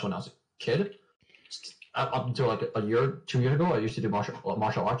martial arts when I was a kid. Up until like a year, 2 years ago, I used to do martial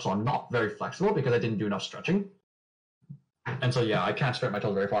arts, so I'm not very flexible because I didn't do enough stretching. And so yeah, I can't spread my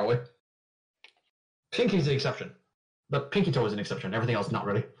toes very far away. Pinky's the exception. The pinky toe is an exception. Everything else, not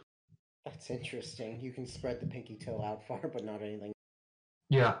really. That's interesting. You can spread the pinky toe out far, but not anything.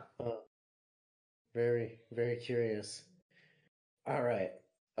 Yeah. Very, very curious. All right.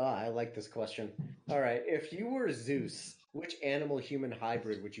 I like this question. All right. If you were Zeus, which animal-human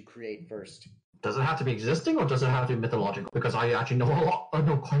hybrid would you create first? Does it have to be existing or does it have to be mythological? Because I actually know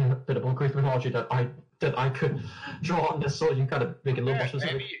quite a bit about Greek mythology that I could draw on this, so you gotta make it a little more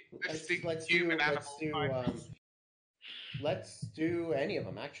specific. Let's do any of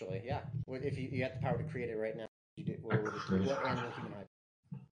them, actually. Yeah. If you had the power to create it right now, what animal-human hybrid?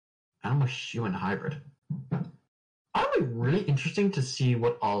 Animal-human hybrid. I would be really interesting to see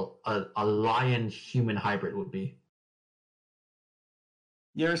what a lion-human hybrid would be.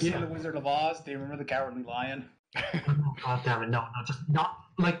 You ever seen The Wizard of Oz? Do you remember the Cowardly Lion? Oh, God damn it! No, just not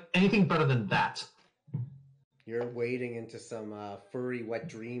like anything better than that. You're wading into some furry wet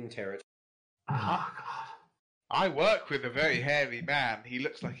dream territory. Oh God! I work with a very hairy man. He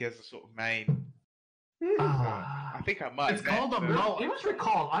looks like he has a sort of mane. I think I might. It's called a mullet. You must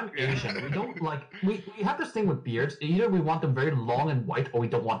recall, I'm Asian. We don't like we have this thing with beards. Either we want them very long and white, or we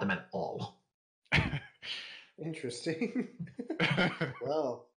don't want them at all. Interesting.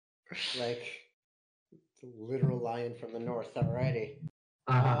 Well, like the literal lion from the north. Alrighty.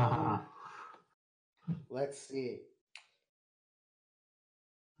 Let's see.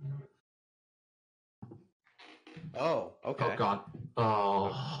 Oh, okay. Oh God.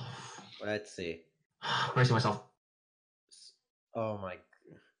 Oh. Let's see. Bracing myself. Oh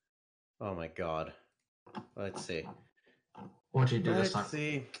my God. Let's see. What do you do this time? Let's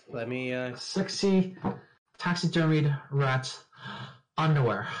see. Let me. Sexy, taxidermied rat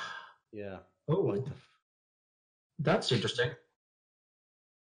underwear. Yeah. Oh, What the that's interesting.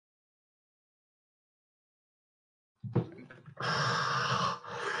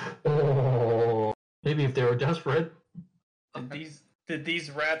 Oh, maybe if they were desperate. Did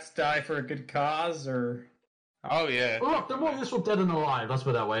these rats die for a good cause, or? Oh yeah. Look, they're more useful dead than alive. Let's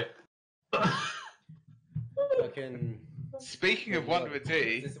put it that way. fucking? Speaking of Wonder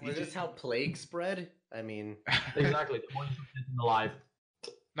D, Was this how plague spread? I mean, Exactly. They're more useful dead than alive.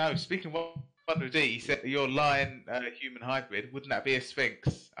 no. Speaking of Wonder D, he said your lion human hybrid. Wouldn't that be a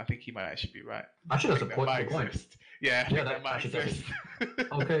sphinx? I think he might actually be right. Actually, that's a That point. might Good point. exist. Yeah, Yeah, that might actually does.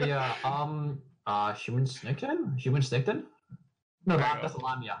 exist. Okay, yeah. Human snake then? Human snake then? No, Hang that's a on.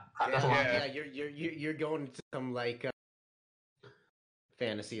 lamia. That's a Yeah. lamia. you're going to some like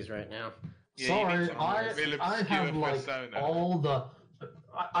fantasies right now. Yeah, you Sorry, need some real I obscure have like persona. all the.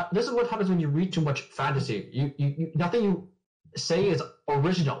 This is what happens when you read too much fantasy. You nothing you say is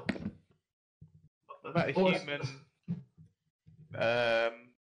original. What about a Or- human?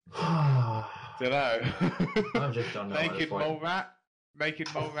 Don't know. I just don't know. at this Naked point. mole rat.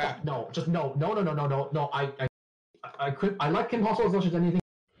 Naked mole rat. No, just no. I like Kim Possible as much as anything.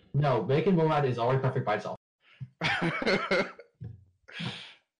 No, Bacon Momad is already perfect by itself.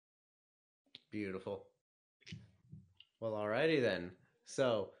 Beautiful. Well, alrighty then.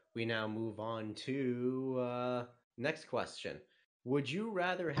 So we now move on to next question. Would you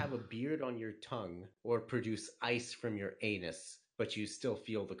rather have a beard on your tongue or produce ice from your anus, but you still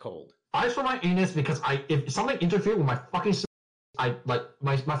feel the cold? Ice for my anus because if something interfered with my fucking, I like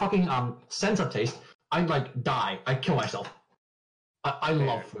my fucking sense of taste, I'd like die. I'd kill myself. I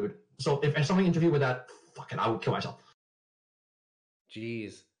love food, so if something interfered with that, fucking, I would kill myself.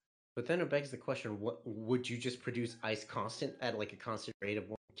 Jeez. But then it begs the question: what would you just produce ice constant at like a constant rate of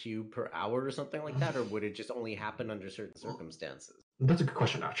 1 cube per hour or something like that, or would it just only happen under certain circumstances? That's a good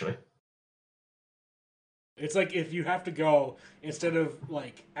question, actually. It's like if you have to go, instead of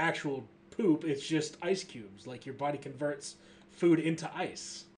like actual poop, it's just ice cubes. Like your body converts food into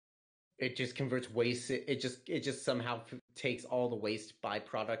ice. It just converts waste. It just somehow takes all the waste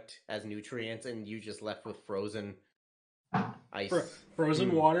byproduct as nutrients, and you just left with frozen ice,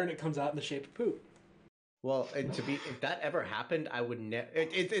 Frozen water, and it comes out in the shape of poop. Well, if that ever happened, I would never.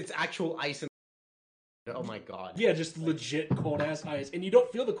 It's actual ice. Oh my god. Yeah, just legit cold ass ice, and you don't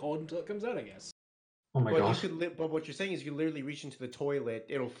feel the cold until it comes out, I guess. Oh my But gosh. but what you're saying is you literally reach into the toilet.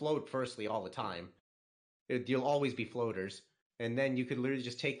 It'll float firstly all the time. You'll always be floaters, and then you could literally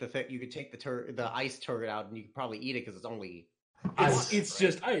just take you could take the ice turd out, and you could probably eat it because it's only. It's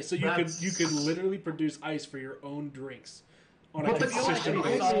just ice, so you That's- could literally produce ice for your own drinks on a But the consistent question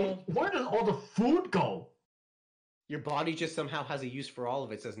basis. is, where does all the food go? Your body just somehow has a use for all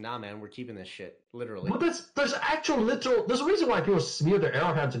of it. Says, nah, man, we're keeping this shit. Literally. Well, there's actual literal. There's a reason why people smear their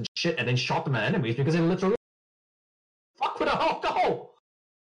arrowheads and shit and then shot them at enemies because they literally. Fuck, where the hell go?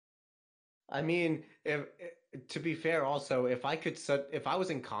 I mean, to be fair, also, if I was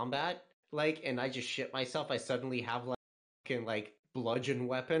in combat, like, and I just shit myself, I suddenly have like fucking like bludgeon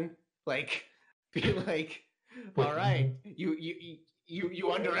weapon, like, be like, Wait, all right,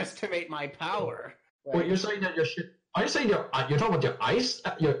 you underestimate my power. Wait, Like, you're saying that your shit? Are you saying you're talking about your ice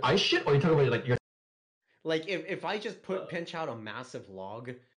shit, or you're talking about like your? like if I just pinch out a massive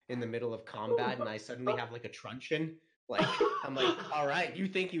log in the middle of combat and I suddenly have like a truncheon, like I'm like, all right, you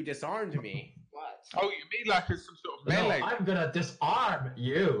think you disarmed me? What? Oh, you mean like it's some sort of No, melee? I'm gonna disarm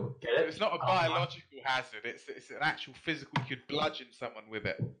you. Get it? It's not a biological hazard. It's an actual physical. You could bludgeon someone with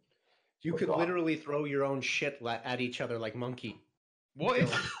it. You could literally throw your own shit at each other like monkey. What is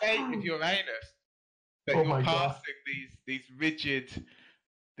the state of your anus that Oh you're my God. passing these rigid,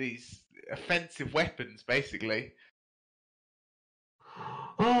 these offensive weapons, basically?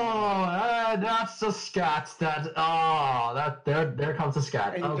 Oh, that's the scat. There comes the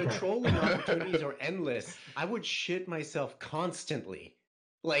scat. And Okay. the trolling opportunities are endless. I would shit myself constantly.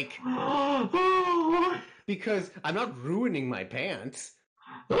 Like, because I'm not ruining my pants.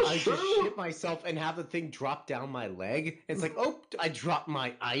 That's I just true. shit myself and have the thing drop down my leg. It's like, oh, I dropped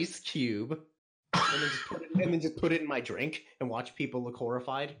my ice cube. And then just put it in my drink and watch people look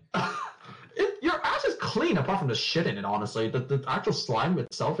horrified. Your ass is clean apart from the shit in it. Honestly, the actual slime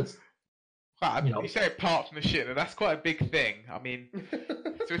itself, it's Well, you know. you say apart from the shit, and that's quite a big thing. I mean,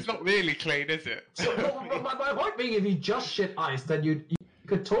 so it's not really clean, is it? So my point being, if you just shit ice, then you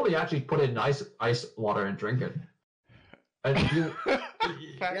could totally actually put it in ice water and drink it. And you,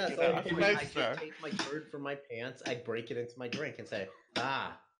 Yeah, you. so I I suppose just so. take my turd from my pants, I'd break it into my drink and say,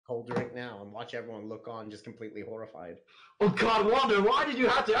 cold drink now, and watch everyone look on just completely horrified. oh God, Wander, why did you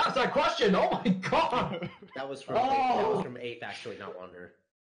have to ask that question? Oh my God. That was from Eighth, actually, not Wonder.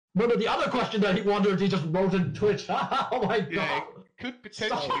 No, the other question that he wondered, he just wrote in Twitch. Oh my God. Yeah, it could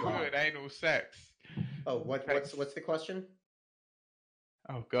potentially Stop. ruin anal sex. Oh, what's the question?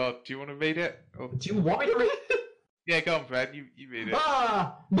 Oh God, do you want to read it? Or... Do you want me to read it? Yeah, go on, Brad. You read it.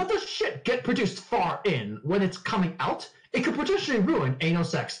 But does shit get produced far in when it's coming out? It could potentially ruin anal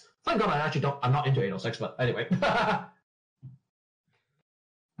sex. Thank God I'm not into anal sex, but anyway. I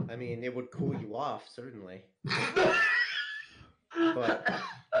mean, it would cool you off, certainly. But,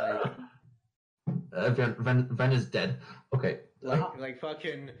 like... Vren is dead. Okay. Like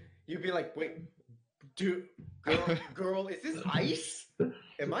fucking... You'd be like, wait, girl, is this ice?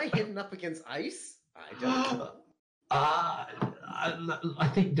 Am I hitting up against ice? I don't know. I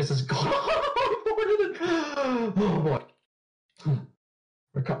think this is gone. Oh boy.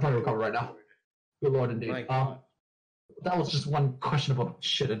 We're trying to recover right now. Good lord, indeed. My God. That was just one question about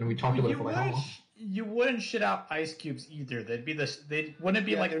shit, and we talked about it for like how long? You wouldn't shit out ice cubes either. Wouldn't it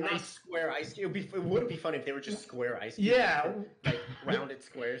be like they're nice not square ice cubes. It would be fun if they were just square ice cubes. Yeah. Like rounded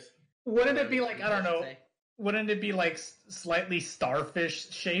squares. Wouldn't it be like, I don't know, wouldn't it be like slightly starfish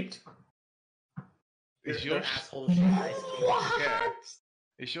shaped? Is your asshole shaped ice cubes? Yeah.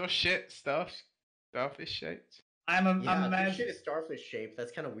 Is your shit starfish shaped? I'm If your imagining. shit is starfish shaped,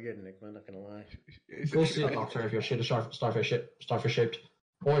 that's kind of weird, Nick. I'm not gonna lie. Go see a doctor if your shit is starfish shaped,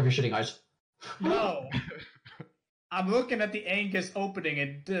 or if you're shitting ice. No. I'm looking at the Angus opening,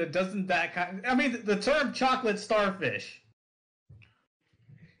 and doesn't that kind? I mean, the term chocolate starfish.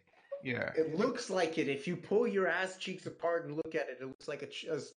 Yeah. It looks like it. If you pull your ass cheeks apart and look at it, it looks like a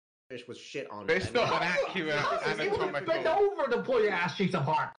starfish with shit on But it. it's not an accurate You would bend anatomical. over to pull your ass cheeks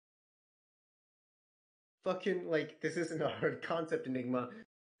apart. Fucking like this isn't a hard concept, Enigma.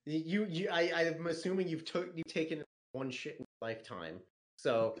 I'm assuming you've taken one shit in your lifetime.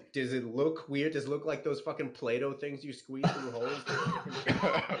 So does it look weird? Does it look like those fucking Play-Doh things you squeeze through holes?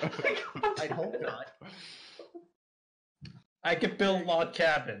 I'd hope not. I could build log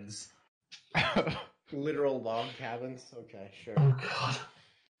cabins. Literal log cabins. Okay, sure. Oh God.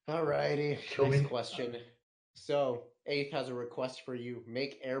 Alrighty. Kill Next me. question. So Eighth has a request for you.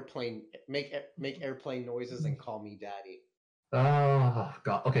 Make airplane noises and call me daddy. Oh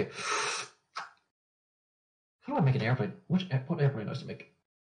God. Okay. How do I make an airplane? What airplane noise to make?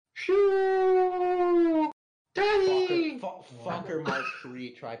 Shoo! Daddy! Fokker Mark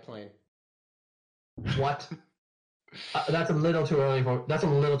 3 triplane. What? That's a little too early for. That's a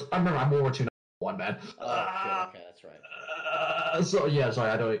little. I remember I'm over 291, man. Okay, that's right. So yeah,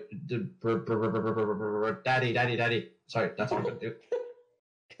 sorry, I don't. Daddy. Sorry, that's all I'm gonna do.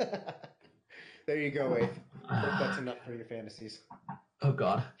 There you go, Eighth. Hope that's enough for your fantasies. Oh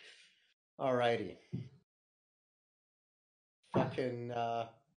God. Alrighty. Fucking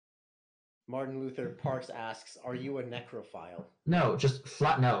Martin Luther Parks asks, "Are you a necrophile?" No, just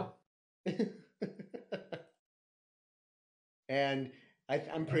flat no. And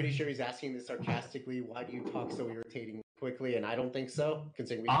I'm pretty sure he's asking this sarcastically. Why do you talk so irritatingly quickly? And I don't think so,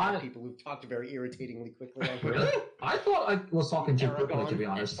 considering we have people who've talked very irritatingly quickly. On here. Really? I thought I was talking too quickly, to be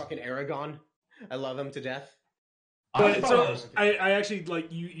honest. Fucking Aragon. I love him to death. But so I actually like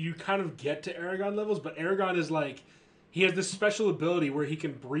you kind of get to Aragon levels, but Aragon is like he has this special ability where he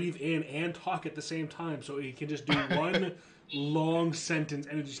can breathe in and talk at the same time, so he can just do one long sentence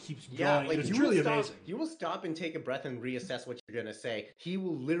and it just keeps going. Like it's truly amazing. You will stop and take a breath and reassess what you're gonna say. He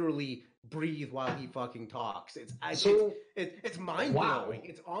will literally breathe while he fucking talks. It's mind blowing. Wow.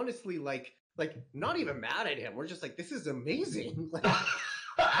 It's honestly like not even mad at him. We're just like, this is amazing.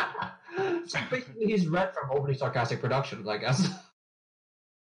 So basically, he's read from overly sarcastic productions, I guess.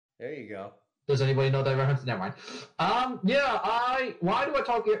 There you go. Does anybody know that reference? Never mind. Yeah. Why do I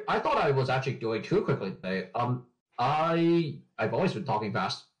talk here? I thought I was actually doing too quickly today. I've always been talking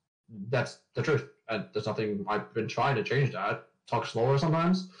fast. That's the truth. And there's something I've been trying to change that. Talk slower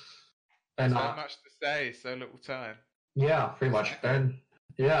sometimes. And so much to say, so little time. Yeah, pretty much. And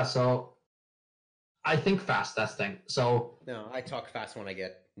yeah, so I think fast. That's the thing. So No, I talk fast when I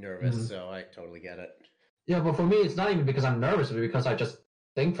get nervous, so I totally get it. yeah, but for me, it's not even because I'm nervous, but because I just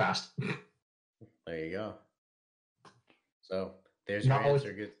think fast. There you go. So there's your Not always-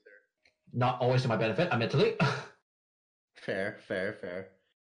 answer, good sir. not always to my benefit, admittedly. Fair.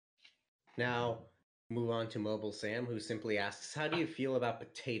 Now, move on to Mobile Sam, who simply asks, how do you feel about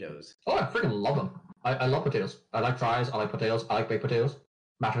potatoes? Oh, I freaking love them. I love potatoes. I like fries. I like potatoes. I like baked potatoes.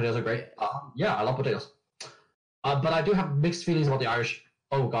 Mashed potatoes are great. Yeah, I love potatoes. But I do have mixed feelings about the Irish.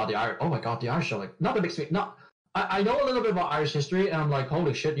 Oh god, the Irish. Oh my god, the Irish are like not the mixed feelings. No, I know a little bit about Irish history, and I'm like,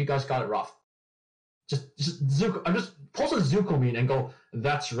 holy shit, you guys got it rough. Just Zuko. I'm just post a Zuko meme and go,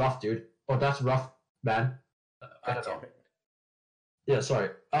 that's rough, dude, or that's rough, man. I don't know. Yeah, sorry.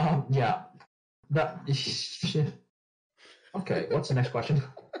 Yeah. That. Okay, what's the next question?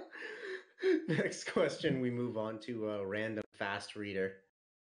 Next question, we move on to a random fast reader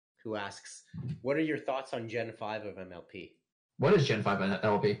who asks, what are your thoughts on Gen 5 of MLP? What is Gen 5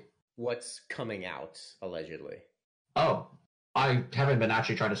 MLP? What's coming out, allegedly? Oh, I haven't been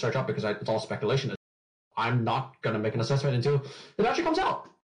actually trying to search up because it's all speculation. I'm not going to make an assessment until it actually comes out.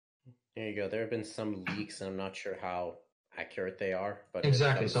 There you go. There have been some leaks, and I'm not sure how accurate they are. But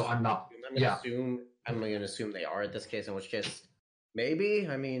exactly, so I'm not. I'm going to assume they are at this case, in which case, maybe.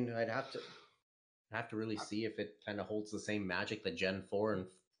 I mean, I'd have to really see if it kind of holds the same magic that Gen 4 and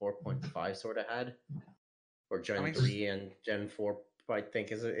 4.5 sort of had, or Gen 3 and Gen 4. I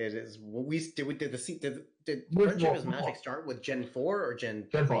think it is. Did Friendship Magic start with Gen 4 or Gen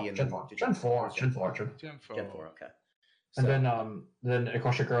 3? Gen 4. Gen 4. Okay. And then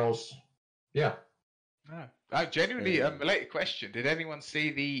Akasha Girls. Yeah. Oh, genuinely, related question. Did anyone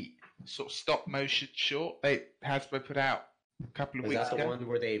see the sort of stop motion short Hasbro put out a couple of weeks ago? Is that the one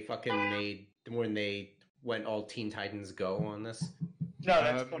where they fucking made when they went all Teen Titans Go on this? No,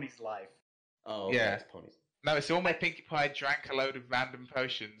 that's Pony's Life. Oh, okay, yeah, that's Pony's. No, it's all my Pinkie Pie drank a load of random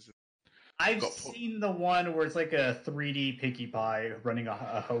potions. I've seen the one where it's like a 3D Pinkie Pie running a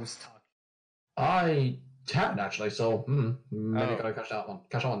host talk. I haven't actually, so maybe gotta catch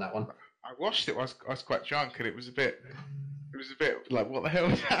on that one. I watched it. I was quite drunk, and it was a bit like, what the hell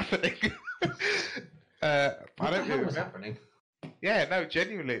is happening? I don't know what's happening. Yeah, no,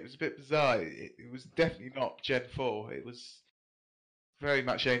 genuinely, it was a bit bizarre. It was definitely not Gen 4. It was very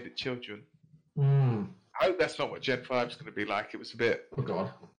much aimed at children. I hope that's not what Gen 5 is going to be like. It was a bit. Oh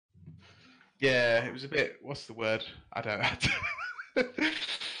god. Yeah, it was a bit. What's the word? I don't know.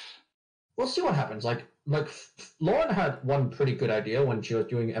 We'll see what happens. Like Lauren had one pretty good idea when she was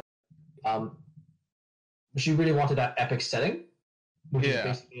doing. She really wanted that epic setting, which is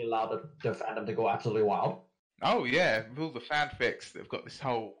basically allowed the fandom to go absolutely wild. Oh yeah, with all the fanfics that have got this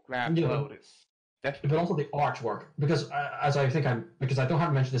whole grand world, it's definitely. But also the artwork, because because I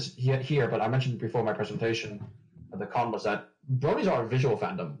haven't mentioned this here, but I mentioned before my presentation at the con was that Bronies are a visual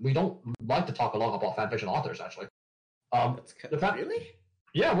fandom. We don't like to talk a lot about fanfiction authors, actually. Really?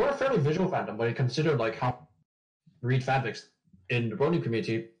 Yeah, we're a fairly visual fandom when you consider like how read fanfics in the Brony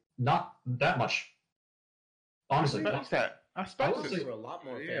community. Not that much. Honestly, I suppose we're a lot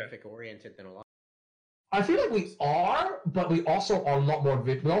more fanfic oriented than a lot. I feel like we are, but we also are a lot more.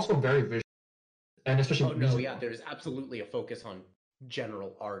 We're also very visual, and especially. Oh no, yeah, there's absolutely a focus on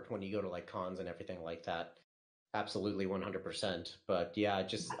general art when you go to like cons and everything like that. Absolutely, 100%. But yeah, I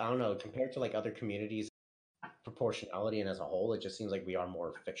don't know. Compared to like other communities, proportionality and as a whole, it just seems like we are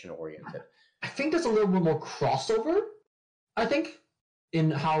more fiction oriented. I think there's a little bit more crossover. I think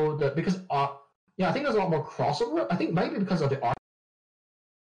in how I think there's a lot more crossover. I think maybe because of the art,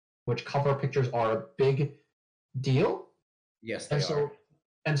 which cover pictures are a big deal. Yes, they are.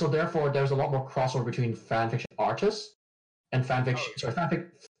 And so therefore, there's a lot more crossover between fanfiction artists and fan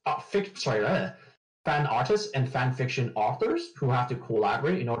artists and fanfiction authors who have to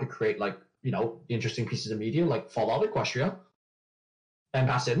collaborate in order to create interesting pieces of media like Fallout Equestria and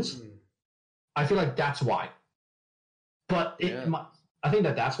Past Sins. I feel like that's why. But I think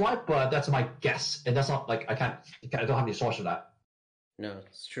that's why, but that's my guess. And that's not like I don't have any source for that. No,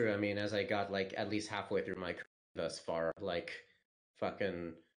 it's true. I mean, as I got like at least halfway through my career thus far, like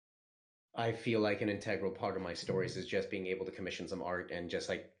fucking I feel like an integral part of my stories is just being able to commission some art and just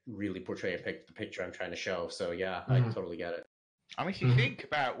like really portray the picture I'm trying to show. So yeah, I totally get it. I mean, if you think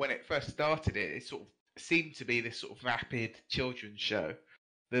about when it first started, it sort of seemed to be this sort of rapid children's show.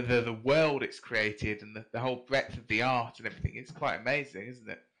 The world it's created and the whole breadth of the art and everything, it's quite amazing, isn't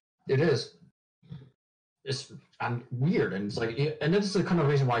it? It is. It's weird, and it's like, and this is the kind of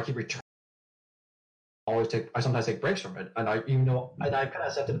reason why I keep returning. I sometimes take breaks from it, and I kind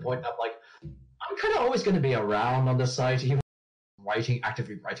of set to the point of like, I'm kind of always going to be around on the site, even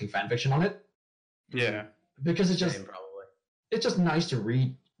actively writing fanfiction on it. Yeah, because it's just nice to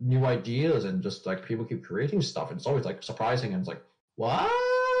read new ideas and just like people keep creating stuff. And it's always like surprising, and it's like, what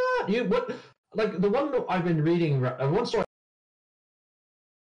like the one I've been reading, one story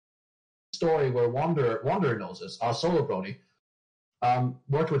story where Wanderer knows this. Solo Brony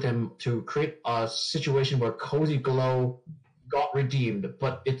worked with him to create a situation where Cozy Glow got redeemed,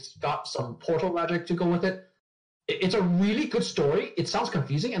 but it's got some portal magic to go with it. It's a really good story. It sounds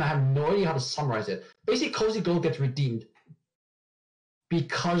confusing, and I have no idea how to summarize it. Basically, Cozy Glow gets redeemed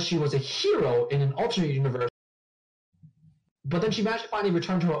because she was a hero in an alternate universe, but then she managed to finally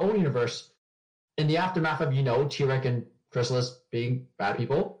return to her own universe in the aftermath of, T-Rex and Chrysalis being bad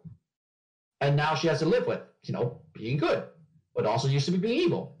people, and now she has to live with, being good, but also used to be being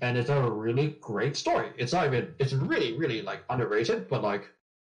evil, and it's a really great story. It's really, really, like, underrated, but, like,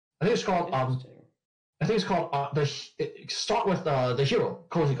 I think it's called, start with, the hero,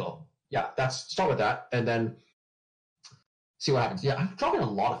 Cozy Glow. Yeah, start with that, and then see what happens. Yeah, I'm dropping a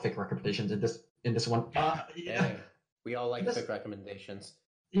lot of fake recommendations in this one. Yeah. We all like fake recommendations.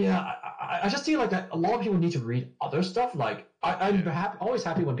 Yeah, I just feel like a lot of people need to read other stuff. Like, I'm always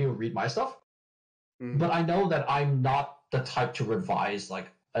happy when people read my stuff, but I know that I'm not the type to revise, like,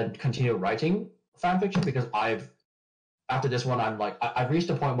 and continue writing fanfiction, because after this one, I'm like, I've reached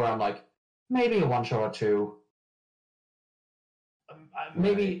a point where I'm like, maybe a one shot or two.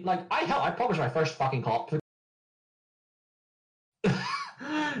 Maybe, like, I published my first fucking comic.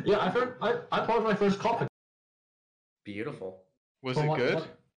 Yeah, I published my first comic. Beautiful. Was it good?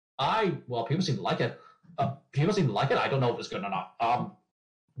 Well, people seem to like it. I don't know if it's good or not.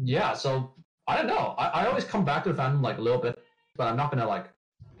 Yeah, so I don't know. I always come back to the fandom, like, a little bit, but I'm not gonna, like.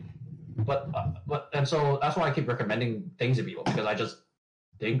 And so that's why I keep recommending things to people, because I just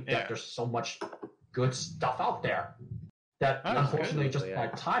think that there's so much good stuff out there that unfortunately by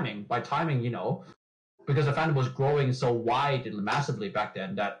timing, because the fandom was growing so wide and massively back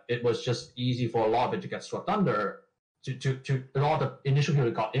then that it was just easy for a lot of it to get swept under. To a lot of the initial people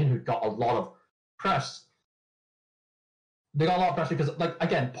who got a lot of press. They got a lot of press because, like,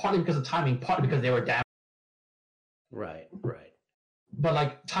 again, partly because of timing, partly because they were damn. Right. But,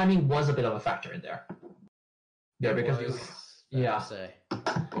 like, timing was a bit of a factor in there. Yeah, because say.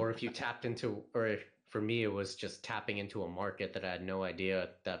 Or if you tapped into, or for me, it was just tapping into a market that I had no idea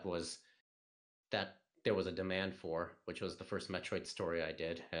that there was a demand for, which was the first Metroid story I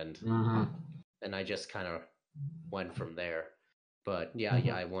did, and I just kind of went from there. But yeah,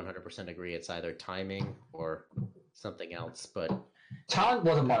 I 100% agree. It's either timing or something else. But talent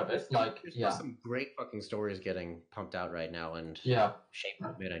wasn't part of it. Like, there's some great fucking stories getting pumped out right now, and shame to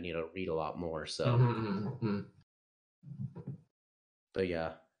admit I need to read a lot more. So, but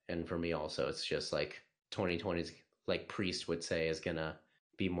yeah, and for me also, it's just like 2020's, like Priest would say, is gonna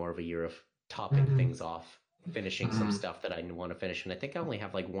be more of a year of topping things off, finishing some stuff that I want to finish, and I think I only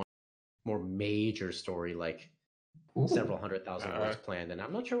have like one more major story, like several 100,000 words planned, and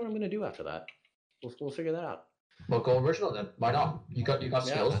I'm not sure what I'm going to do after that. We'll figure that out. Well, go original then. Why not? You got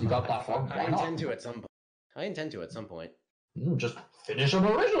skills. You got platform. I intend to at some point. Just finish an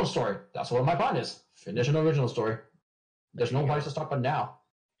original story. That's what my plan is. Finish an original story. There's no place to start but now.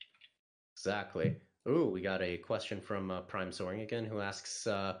 Exactly. Ooh, we got a question from Prime Soaring again, who asks,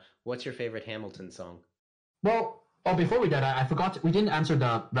 "What's your favorite Hamilton song?" Well, before we did, I forgot. We didn't answer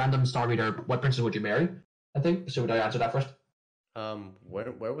the random star reader. What princess would you marry? I think. So would I answer that first?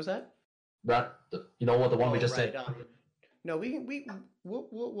 Where was that? You know what, the one we just said. No,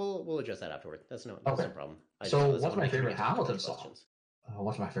 we'll address that afterward. That's no problem. So what's my favorite Hamilton song?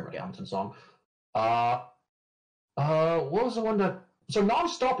 What's my favorite Hamilton song? What was the one that? So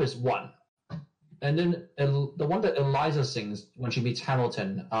Nonstop is one, and then the one that Eliza sings when she meets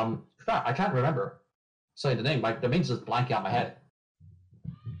Hamilton. I can't remember. Say the name. The name's just blanking out my head.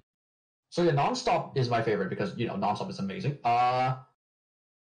 So yeah, Nonstop is my favorite because Nonstop is amazing.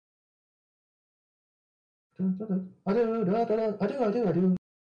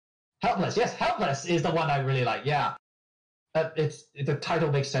 Helpless, yes, Helpless is the one I really like. Yeah, the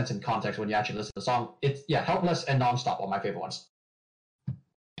title makes sense in context when you actually listen to the song. Helpless and Nonstop are my favorite ones.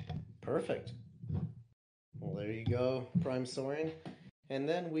 Perfect. Well, there you go, Prime Soaring, and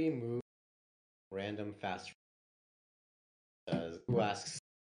then we move random fast. Who asks,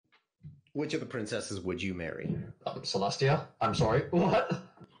 which of the princesses would you marry? Celestia. I'm sorry. What?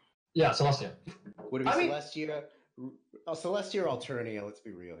 Yeah, Celestia. Would it be Celestia? Celestia or Alternia? Let's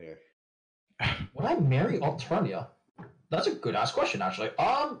be real here. Would I marry Alternia? That's a good ass question, actually.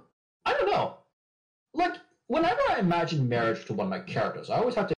 I don't know. Like, whenever I imagine marriage to one of my characters, I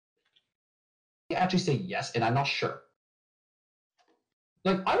always have to actually say yes, and I'm not sure.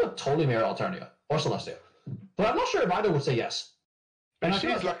 Like, I would totally marry Alternia or Celestia, but I'm not sure if either would say yes. And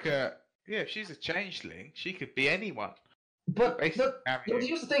she's if she's a changeling, she could be anyone. But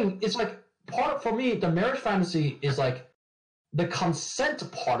here's the thing: it's like for me, the marriage fantasy is like the consent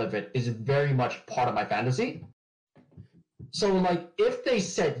part of it is very much part of my fantasy. So, like, if they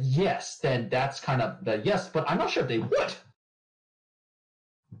said yes, then that's kind of the yes, but I'm not sure if they would.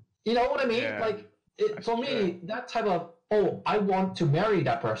 You know what I mean? Yeah, like, for true. me, that type of, oh, I want to marry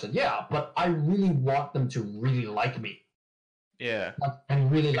that person. Yeah, but I really want them to really like me. Yeah.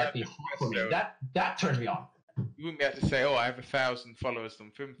 And really like be hot for me. So- That turns me on. You wouldn't be able to say, "Oh, I have 1,000 followers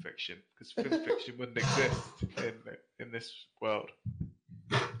on film fiction," because film fiction wouldn't exist in this world.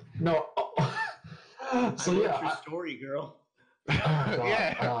 No. So I wrote yeah. your story, girl. God,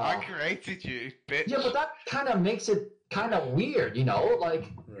 Yeah, I created you, bitch. Yeah, but that kind of makes it kind of weird, you know? Like,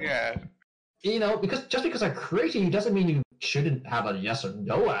 Yeah, you know, because just because I created you doesn't mean you shouldn't have a yes or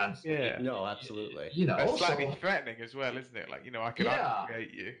no answer. yeah. No, absolutely. You know, That's slightly so, threatening as well, isn't it? Like, I could Yeah.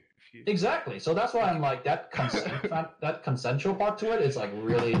 create you if you. exactly. So that's why I'm like that that consensual part to it is like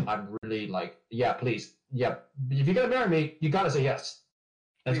really, I'm really like, yeah, please, yeah. If you're gonna marry me, you gotta say yes.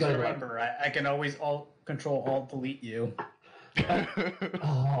 That's Please gotta be like, remember, I can always control alt delete you.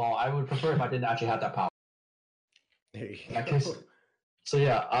 oh, I would prefer if I didn't actually have that power. There you In that go. case. So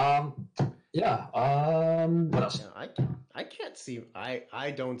yeah, what else? Yeah, I can't see.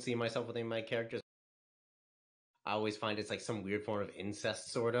 I don't see myself with any of my characters. I always find it's like some weird form of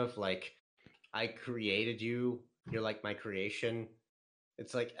incest, sort of. Like, I created you. You're like my creation.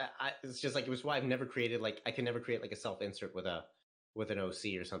 It's like it's just like it was why I've never created like I can never create like a self insert with an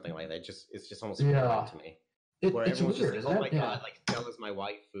OC or something like that. It's just almost Yeah. foreign to me. It, Where it's everyone's weird, just isn't like, it? oh my Yeah. god, like Stella's my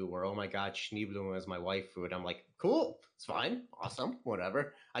waifu, or oh my god, Schneeblum is my waifu, and I'm like, cool, it's fine, awesome,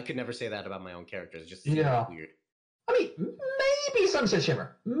 whatever. I could never say that about my own characters. It just seems Yeah. weird. I mean, maybe Sunset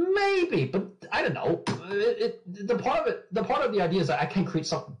Shimmer, maybe, but I don't know. The part of the idea is that I can create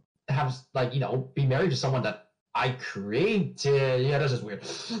something, have like be married to someone that I created. Yeah, that's just weird.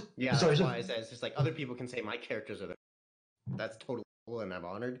 Yeah, So that's it's why I just, said it's just like other people can say my characters are there. That's totally cool, and I'm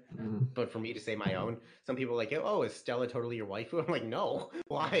honored. Mhm. But for me to say my own, some people are like, oh, is Stella totally your waifu? I'm like, no.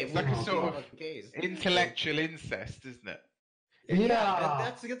 Why? It's like a What's sort the of fucking case? intellectual incest, isn't it? Yeah.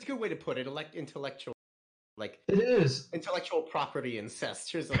 that's a good way to put it. Intellectual, like it is. intellectual property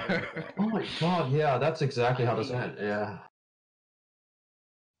incest or something like that. Oh my god, yeah, that's exactly how this ends. Yeah.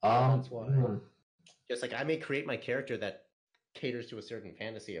 That's why. hmm. Just like I may create my character that caters to a certain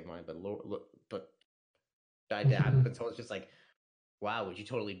fantasy of mine, but I dab, and so it's just like, wow, would you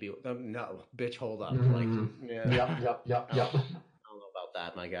totally be with them? No, bitch, hold up. Mhm. Like, yeah, Yep. I don't know about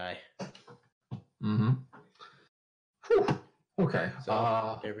that, my guy. Mm-hmm. Okay.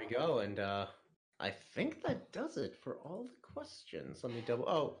 So there we go, and I think that does it for all the questions. Let me double.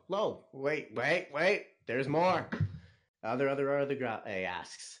 Oh, wait. There's more. He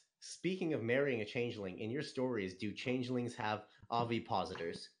asks. Speaking of marrying a changeling, in your stories, do changelings have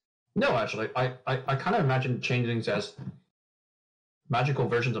ovipositors? No, actually, I kind of imagine changelings as magical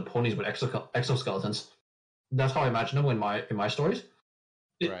versions of ponies with exoskeletons. That's how I imagine them in my stories.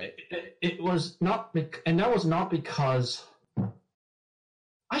 Right. It was not, and that was not because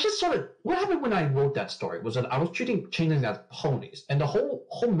I just sort of what happened when I wrote that story was that I was treating changelings as ponies, and the whole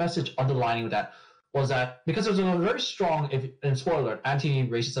message underlining that was that because there's a very strong, and spoiler alert,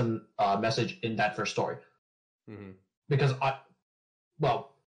 anti-racism message in that first story. Mm-hmm. Because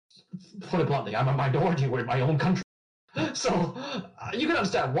put it bluntly, I'm a minority in my own country, so you can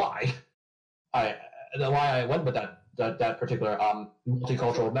understand why I went with that particular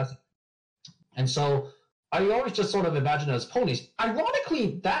multicultural message. And so I always just sort of imagine it as ponies.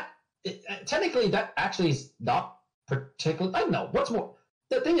 Ironically, technically that actually is not particular. I don't know what's more.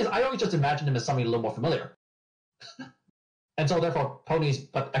 The thing is, I always just imagine them as something a little more familiar. And so therefore, ponies,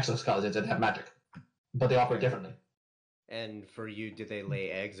 but exoskeletons and have magic, but they operate differently. And for you, did they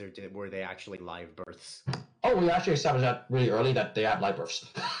lay eggs, or were they actually live births? Oh, we actually established that really early that they have live births.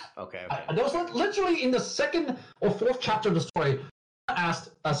 Okay. There was literally in the second or fourth chapter of the story, I asked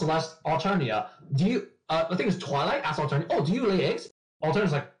Celeste Alternia, do you, I think it's Twilight, asked Alternia, oh, do you lay eggs?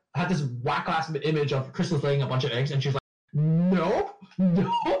 Alternia's like, had this whack-ass image of Crystal laying a bunch of eggs, and she's like, no.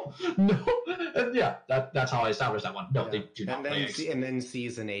 And yeah, that's how I established that one. No, they do not lay eggs. And then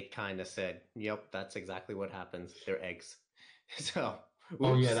season 8 kind of said, yep, that's exactly what happens. They're eggs. So. Oops.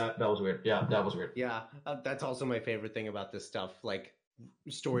 Oh yeah, that was weird. Yeah, that was weird. Yeah, that's also my favorite thing about this stuff. Like,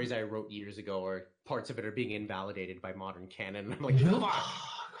 stories I wrote years ago, or parts of it are being invalidated by modern canon. I'm like,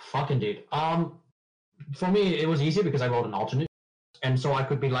 fuck indeed. For me, it was easy because I wrote an alternate, and so I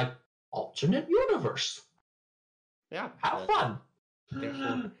could be like, alternate universe. Yeah, have fun.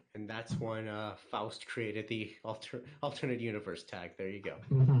 Therefore, and that's when Faust created the alternate universe tag. There you go.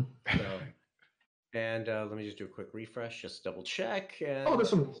 Mm-hmm. So, And let me just do a quick refresh, just double check. And... Oh, there's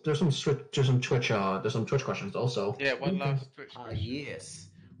some Twitch questions also. Yeah, one last Twitch question. Yes.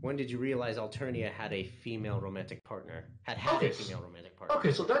 When did you realize Alternia had a female romantic partner? Had Okay, a female romantic partner.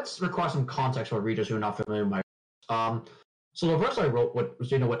 Okay, so that requires some context for readers who are not familiar with my. So the verse I wrote with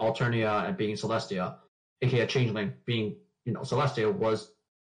Alternia and being Celestia, aka Changeling being Celestia, was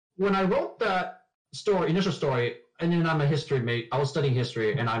when I wrote that initial story, and then I'm a history mate. I was studying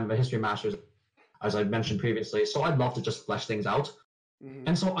history, and I'm a history master's, as I mentioned previously. So I'd love to just flesh things out. Mm-hmm.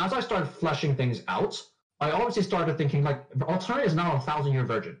 And so as I started fleshing things out, I obviously started thinking like Alternia is now a 1,000-year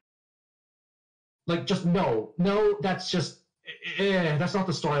virgin. Like, just no, that's just that's not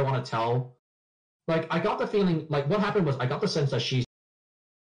the story I want to tell. Like, I got the feeling, like, what happened was I got the sense that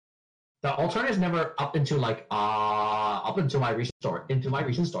Alternia is never up into my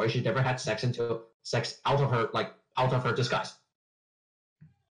recent story, she never had sex out of her disguise.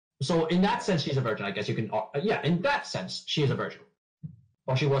 So in that sense, she's a virgin. I guess you can, in that sense, she is a virgin,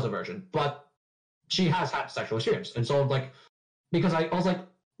 or she was a virgin, but she has had sexual experience, and so like, because I was like,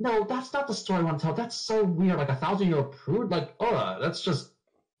 no, that's not the story I want to tell. That's so weird, like a 1,000-year prude, like, that's just.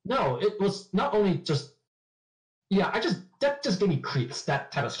 No, it was not only just, that just gave me creeps,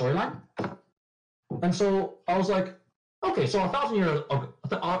 that type of storyline. And so I was like, okay, so 1,000 years, over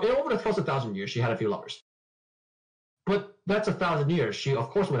the course of 1,000 years, she had a few lovers. But that's 1,000 years. She,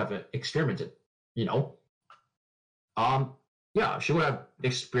 of course, would have experimented, She would have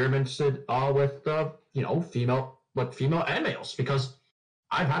experimented with, female and males, because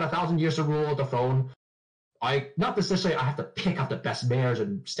I've had 1,000 years to rule the throne. Not necessarily I have to pick up the best mares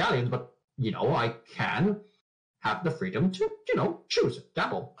and stallions, but, I can have the freedom to, choose,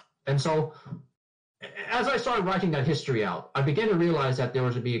 dabble. And so, as I started writing that history out, I began to realize that there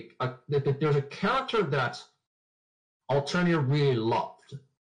was a character that Alternia really loved,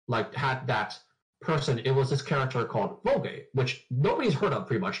 like, had that person. It was this character called Voge, which nobody's heard of,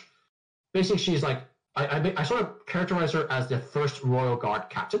 pretty much. Basically, she's like, I sort of characterize her as the first Royal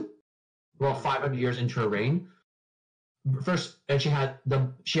Guard captain. Well, 500 years into her reign, and she had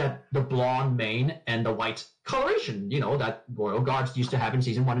the blonde mane and the white coloration, that royal guards used to have in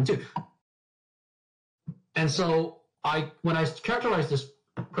season 1 and 2. And so when I characterized this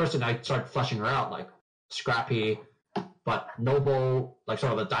person, I started fleshing her out, like scrappy but noble, like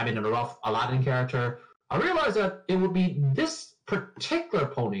sort of a diamond in the rough Aladdin character. I realized that it would be this particular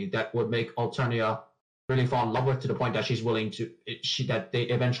pony that would make Alternia really fall in love with, to the point that she's willing to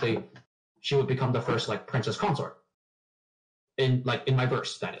she would become the first, like, princess consort in my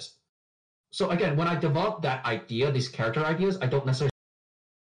verse, that is. So again, when I developed that idea, these character ideas, I don't necessarily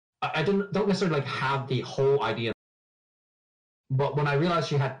like have the whole idea. But when I realized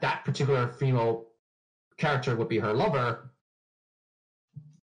she had that particular female character would be her lover,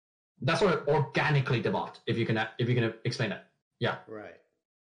 that's sort of organically developed. If you can explain it, yeah. Right.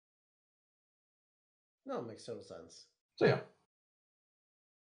 No, it makes total sense. So yeah.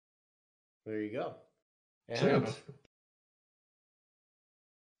 There you go. And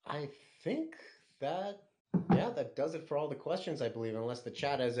I think that does it for all the questions, I believe, unless the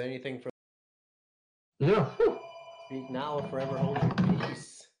chat has anything for. Yeah. Speak now or forever hold your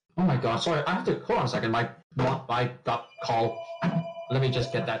peace. Oh my god, sorry, I have to hold on a second. I got call. Let me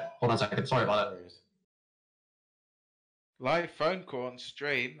just get that. Hold on a second. Sorry about it. Live phone call on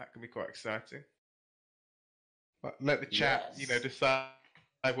stream, that can be quite exciting. But let the chat, decide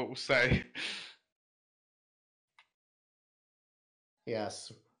what we'll say.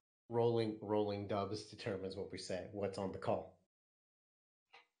 Yes, rolling dubs determines what we say. What's on the call?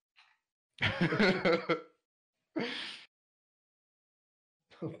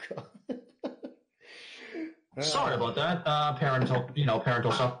 Oh god. Sorry about that.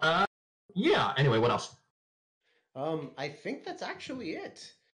 Parental stuff. Yeah. Anyway, what else? I think that's actually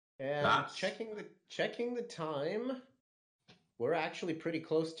it. And checking the time, we're actually pretty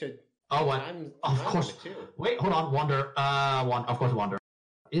close to. Time, of course. Wait, hold on. Wonder. Of course, Wonder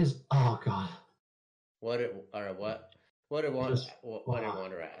is. Oh god. What did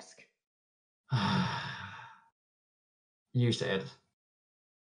Wonder ask? You said.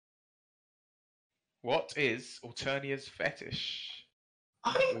 What is Alternia's fetish?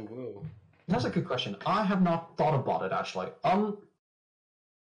 That's a good question. I have not thought about it, actually.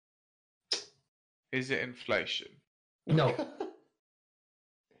 Is it inflation? No.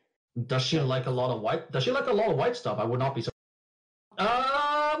 Does she like a lot of white? Does she like a lot of white stuff? I would not be so.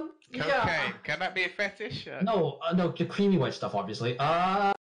 Cocaine. Yeah. Can that be a fetish? No, the creamy white stuff, obviously.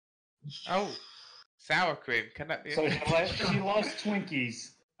 Oh, sour cream. Can that be? So he loves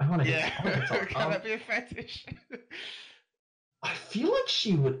Twinkies. Can that be a fetish? I feel like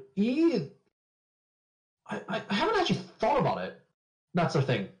she would eat I haven't actually thought about it. That's the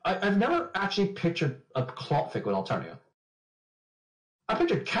thing. I've never actually pictured a clock fig with Alternia. I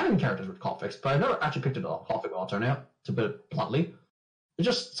pictured canon characters with clock figs, but I've never actually pictured a clock fig with Alternia, to put it bluntly. It's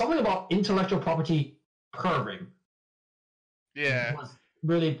just something about intellectual property curving. Yeah. Was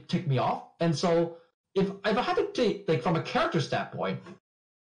really ticked me off. And so if I had to take, like, from a character standpoint,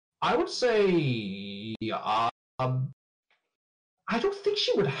 I would say I don't think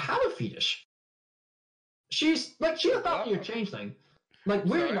she would have a fetish. She's a thousand-year changeling. Like,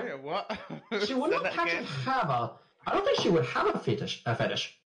 weird enough, What? she would not actually have a. I don't think she would have a fetish.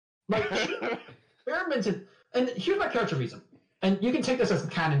 Like, she experimented, and here's my character reason. And you can take this as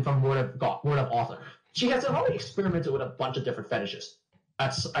canon from word of author. She has already experimented with a bunch of different fetishes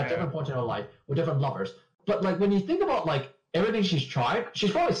at different points in her life with different lovers. But like, when you think about like everything she's tried,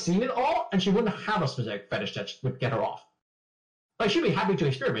 she's probably seen it all, and she wouldn't have a specific fetish that would get her off. Like, she'd be happy to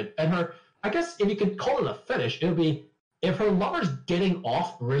experiment, and her. I guess if you could call it a fetish, it would be if her lover's getting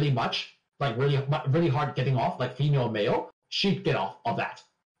off really much, like really hard getting off, like female male, she'd get off of that.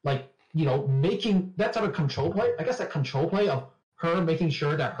 Like, making that type of control play. I guess that control play of her making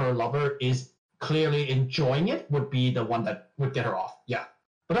sure that her lover is clearly enjoying it would be the one that would get her off. Yeah.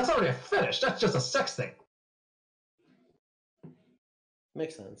 But that's already a fetish. That's just a sex thing.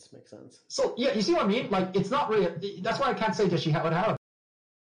 Makes sense. So, yeah, you see what I mean? Like, it's not really. That's why I can't say that she would have.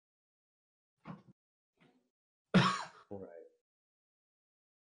 Right.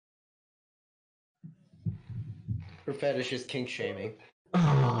 Her fetish is kink shaming.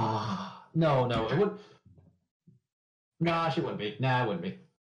 No, it wouldn't. Nah, she wouldn't be. Nah, it wouldn't be.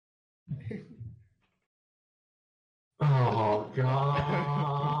 Oh,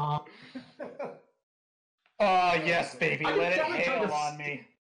 God. Oh, yes, baby. I Let it definitely tell you hail on me.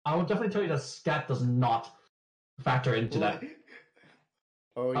 I will definitely tell you that scat does not factor into that.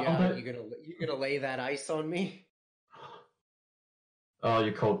 Oh yeah, you gonna lay that ice on me? Oh,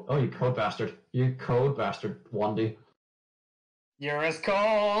 you code bastard. You code bastard, Wandy. You're as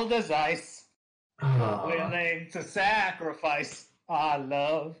cold as ice, willing to sacrifice our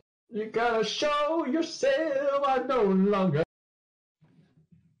love. You gotta show yourself I'm no longer.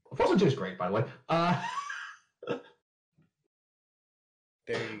 Frozen 2 is great, by the way.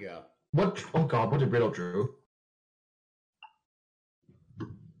 There you go. What? Oh God, what did Riddle drew?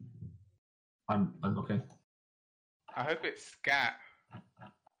 I'm looking. I hope it's scat.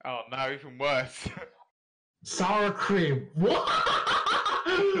 Oh no, even worse. Sour cream. What?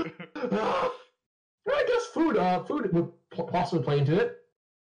 I guess food. Food would possibly play into it.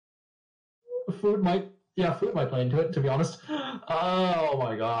 Food might play into it. To be honest. Oh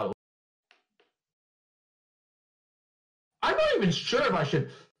my God. I'm not even sure if I should.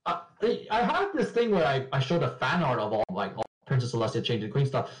 I have this thing where I showed a fan art of all Princess Celestia changing Queen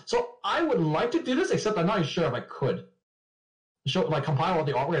stuff. So I would like to do this, except I'm not even sure if I could compile all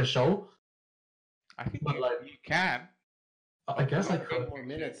the artwork and show. I think you can. I guess I got could. 10 more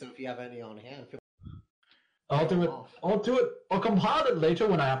minutes, so if you have any on hand, I'll do it. I'll compile it later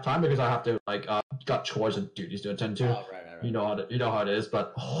when I have time because I have to got chores and duties to attend to. Oh, right. You know how it is,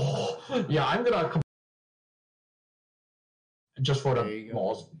 but yeah, I'm gonna just for the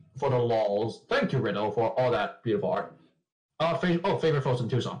lols. For the lols. Thank you, Riddle, for all that beautiful art. Favorite Frozen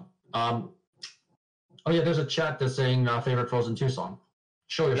 2 song. Oh yeah, there's a chat that's saying favorite Frozen 2 song.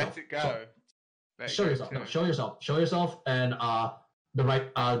 Show yourself. Let it go. Show yourself. No, show yourself. Show yourself and the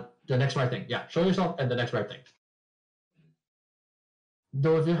next right thing. Yeah, show yourself and the next right thing.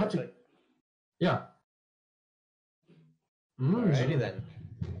 Though if you have to, yeah. Alrighty then.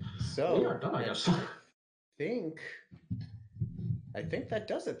 So we are done, I guess. I think that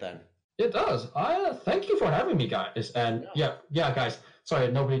does it then. It does. Thank you for having me, guys. And yeah, guys.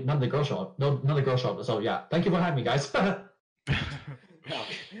 Sorry, none of the girls show up. None of the girls show up. So yeah, thank you for having me, guys.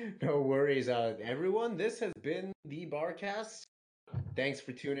 No worries, everyone. This has been the Barcast. Thanks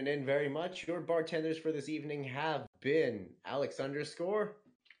for tuning in very much. Your bartenders for this evening have been Alex _.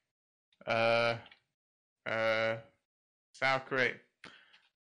 Sour cream.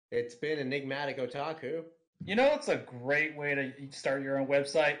 It's been Enigmatic Otaku. You know, it's a great way to start your own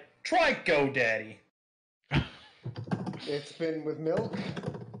website. Try GoDaddy. It's been with Milk.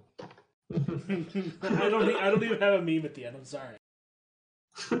 I don't even have a meme at the end. I'm sorry.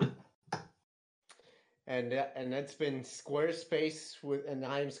 And that's been Squarespace and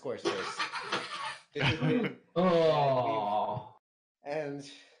I am Squarespace. This has been and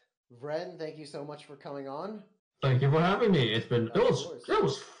Vren, thank you so much for coming on. Thank you for having me. It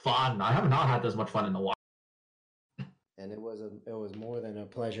was fun. I have not had this much fun in a while. And it was more than a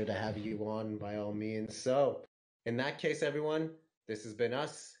pleasure to have you on, by all means. So, in that case, everyone, this has been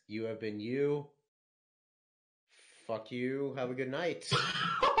us. You have been you. fuck you. Have a good night.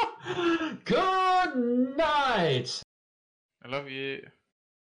 Good night. I love you.